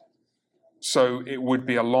 So it would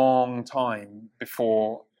be a long time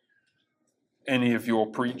before any of your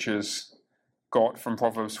preachers got from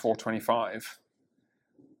Proverbs 4:25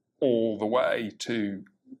 all the way to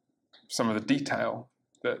some of the detail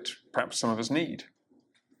that perhaps some of us need.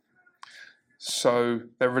 So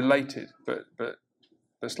they're related, but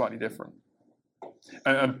they're slightly different.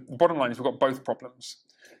 And the bottom line is we've got both problems.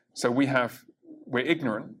 So we're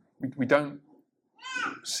ignorant. We don't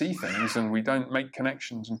see things and we don't make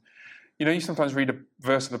connections. And you sometimes read a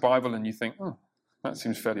verse of the Bible and you think, oh, that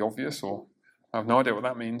seems fairly obvious, or I have no idea what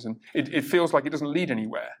that means. And it feels like it doesn't lead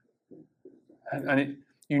anywhere. And it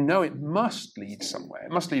must lead somewhere.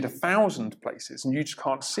 It must lead 1,000 places, and you just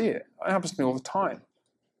can't see it. It happens to me all the time.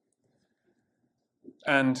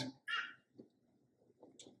 And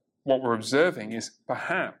what we're observing is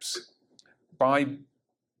perhaps by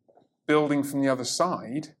building from the other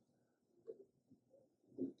side,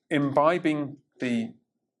 imbibing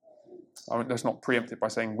let's not preempt it by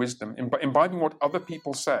saying wisdom, imbibing what other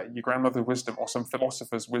people say, your grandmother's wisdom or some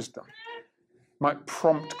philosopher's wisdom, might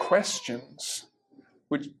prompt questions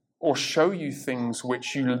or show you things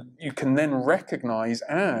which you can then recognize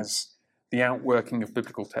as the outworking of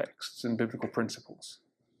biblical texts and biblical principles.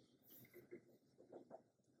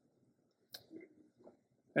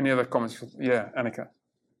 Any other comments? Yeah, Annika.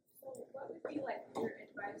 So what would be like your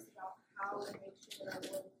advice about how to make sure that our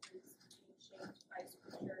worldview is being shaped by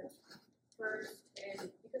Scripture first, and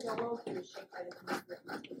because our worldview is shaped by the things written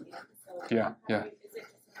in the end. So Yeah. Is it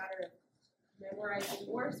just a matter of memorizing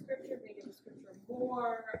more Scripture, making the Scripture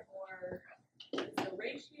more, or is it a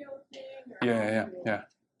ratio thing? Or Yeah.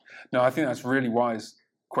 No, I think that's a really wise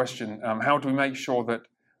question. How do we make sure that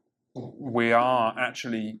we are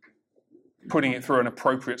actually putting it through an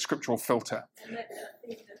appropriate scriptural filter? And that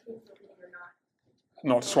the things that we're reading are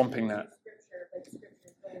Not swamping that. Scripture, but Scripture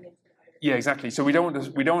is going into the higher. Yeah, exactly. So we don't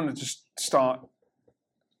want to just start.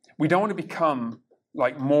 We don't want to become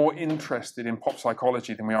like more interested in pop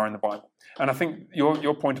psychology than we are in the Bible. And I think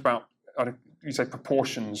your point about you say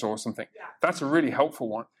proportions or something, that's a really helpful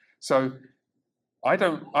one. So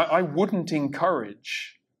I wouldn't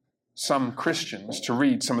encourage some Christians to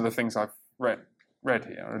read some of the things I've read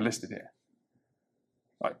here or listed here.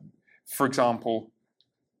 Like, for example,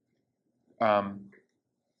 Jordan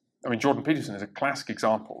Peterson is a classic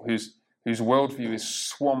example whose worldview is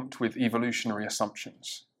swamped with evolutionary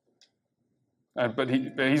assumptions. But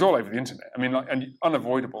he's all over the internet. And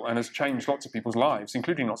unavoidable, and has changed lots of people's lives,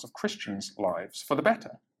 including lots of Christians' lives, for the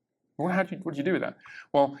better. Well, what do you do with that?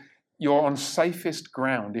 Well, you're on safest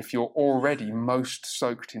ground if you're already most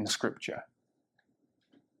soaked in Scripture.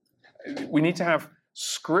 We need to have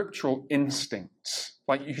scriptural instincts.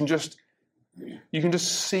 Like you can just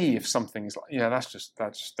see if something is like, yeah, that's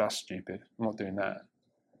stupid. I'm not doing that.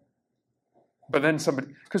 But then so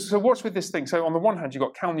what's with this thing? So on the one hand, you've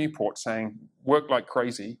got Cal Newport saying work like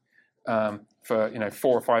crazy for 4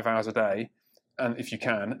 or 5 hours a day, and if you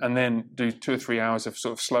can, and then do 2 or 3 hours of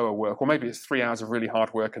sort of slower work, or maybe it's 3 hours of really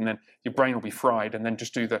hard work, and then your brain will be fried, and then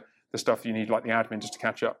just do the stuff you need, like the admin, just to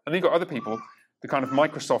catch up. And then you've got other people, the kind of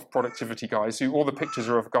Microsoft productivity guys, who all the pictures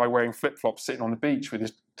are of a guy wearing flip-flops sitting on the beach with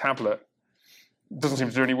his tablet. Doesn't seem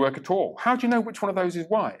to do any work at all. How do you know which one of those is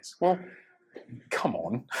wise? Well, come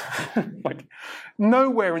on. Like,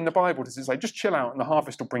 nowhere in the Bible does it say, just chill out and the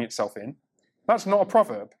harvest will bring itself in. That's not a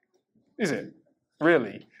proverb, is it?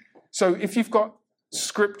 Really? So if you've got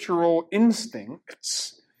scriptural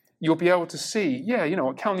instincts, you'll be able to see, yeah, you know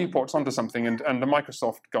what, Cal Newport's onto something, and the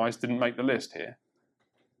Microsoft guys didn't make the list here.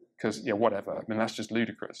 Because, yeah, whatever. I mean, that's just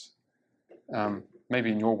ludicrous.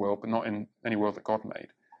 Maybe in your world, but not in any world that God made.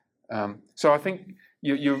 So I think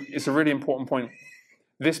it's a really important point.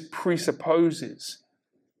 This presupposes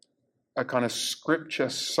a kind of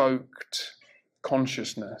scripture-soaked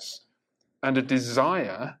consciousness and a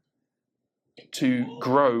desire to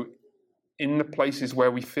grow in the places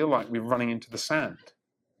where we feel like we're running into the sand,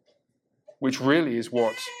 which really is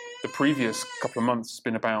what the previous couple of months has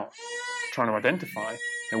been about trying to identify.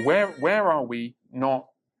 And where are we not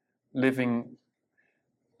living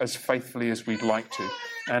as faithfully as we'd like to?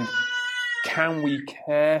 And can we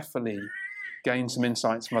carefully gain some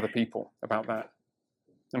insights from other people about that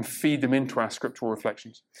and feed them into our scriptural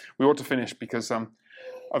reflections? We ought to finish because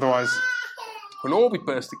otherwise we'll all be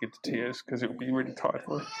bursting into tears because it will be really tired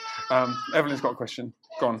for us. Evelyn's got a question.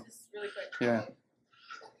 Go on. Just really quick. Yeah.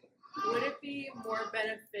 Would it be more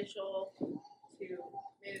beneficial to,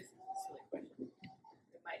 maybe this is a silly question,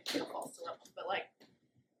 it might feel false to level, but like,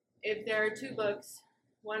 if there are 2 books,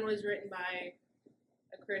 one was written by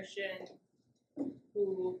a Christian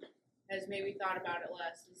who has maybe thought about it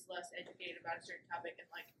less, is less educated about a certain topic, and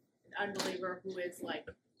like an unbeliever who is like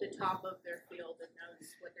the top of their field and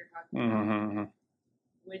knows what they're talking about,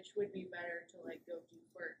 which would be better to like go do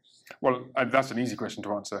first? Well, that's an easy question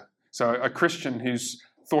to answer. So a Christian who's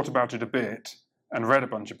thought about it a bit and read a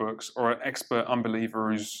bunch of books, or an expert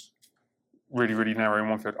unbeliever who's really, really narrow in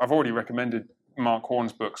one field. I've already recommended Mark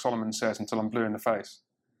Horn's book, Solomon Says, until I'm blue in the face.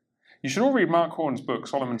 You should all read Mark Horn's book,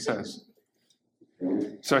 Solomon Says.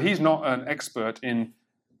 So he's not an expert in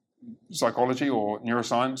psychology or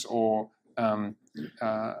neuroscience or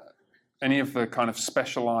any of the kind of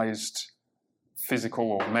specialized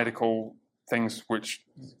physical or medical things which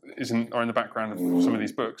are in the background of some of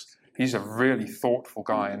these books. He's a really thoughtful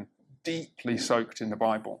guy and deeply soaked in the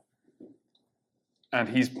Bible. And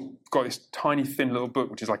he's got this tiny, thin little book,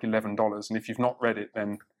 which is like $11. And if you've not read it,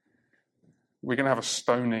 then we're going to have a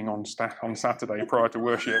stoning on Saturday prior to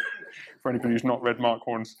worship for anybody who's not read Mark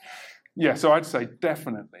Horn's. Yeah, so I'd say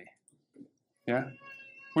definitely. Yeah?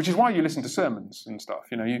 Which is why you listen to sermons and stuff.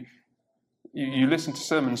 You know, you listen to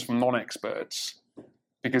sermons from non-experts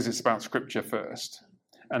because it's about Scripture first.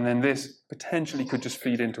 And then this potentially could just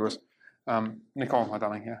feed into us. Nicole, my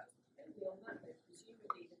darling, yeah.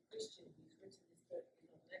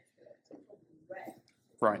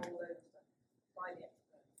 Right.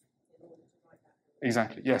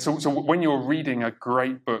 Exactly. Yeah. So when you're reading a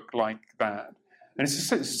great book like that, and it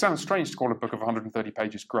sounds strange to call a book of 130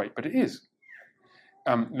 pages great, but it is.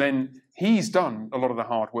 Then he's done a lot of the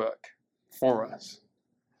hard work for us.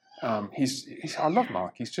 I love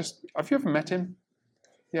Mark. He's just. Have you ever met him?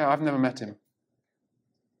 Yeah, I've never met him.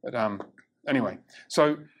 But anyway,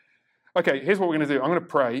 so okay. Here's what we're going to do. I'm going to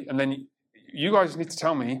pray, and then you guys need to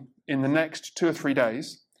tell me in the next 2 or 3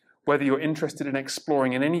 days whether you're interested in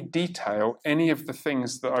exploring in any detail any of the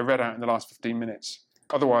things that I read out in the last 15 minutes.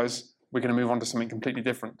 Otherwise, we're going to move on to something completely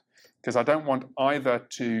different, because I don't want either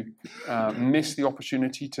to miss the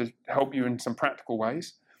opportunity to help you in some practical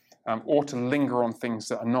ways, or to linger on things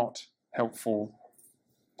that are not helpful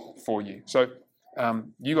for you. So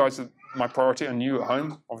you guys are my priority, and you at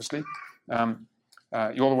home, obviously. You're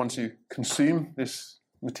the ones who consume this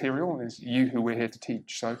material, and it's you who we're here to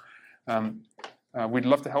teach. So we'd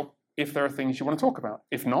love to help if there are things you want to talk about.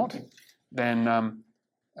 If not, then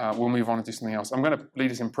we'll move on and do something else. I'm going to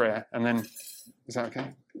lead us in prayer, and then, is that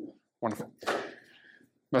okay? Wonderful.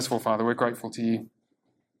 Merciful Father, we're grateful to you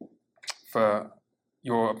for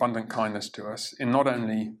your abundant kindness to us in not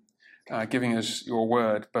only giving us your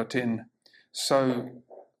word, but in so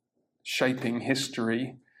shaping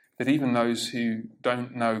history that even those who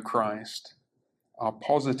don't know Christ are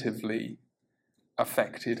positively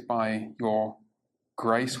affected by your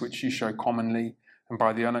grace, which you show commonly, and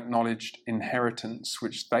by the unacknowledged inheritance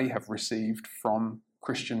which they have received from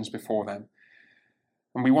Christians before them.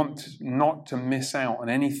 And we want not to miss out on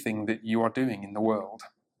anything that you are doing in the world.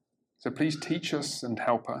 So please teach us and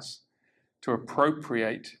help us to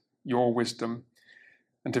appropriate your wisdom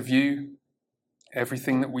and to view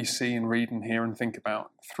everything that we see and read and hear and think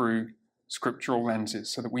about through scriptural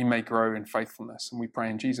lenses so that we may grow in faithfulness. And we pray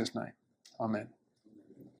in Jesus' name. Amen.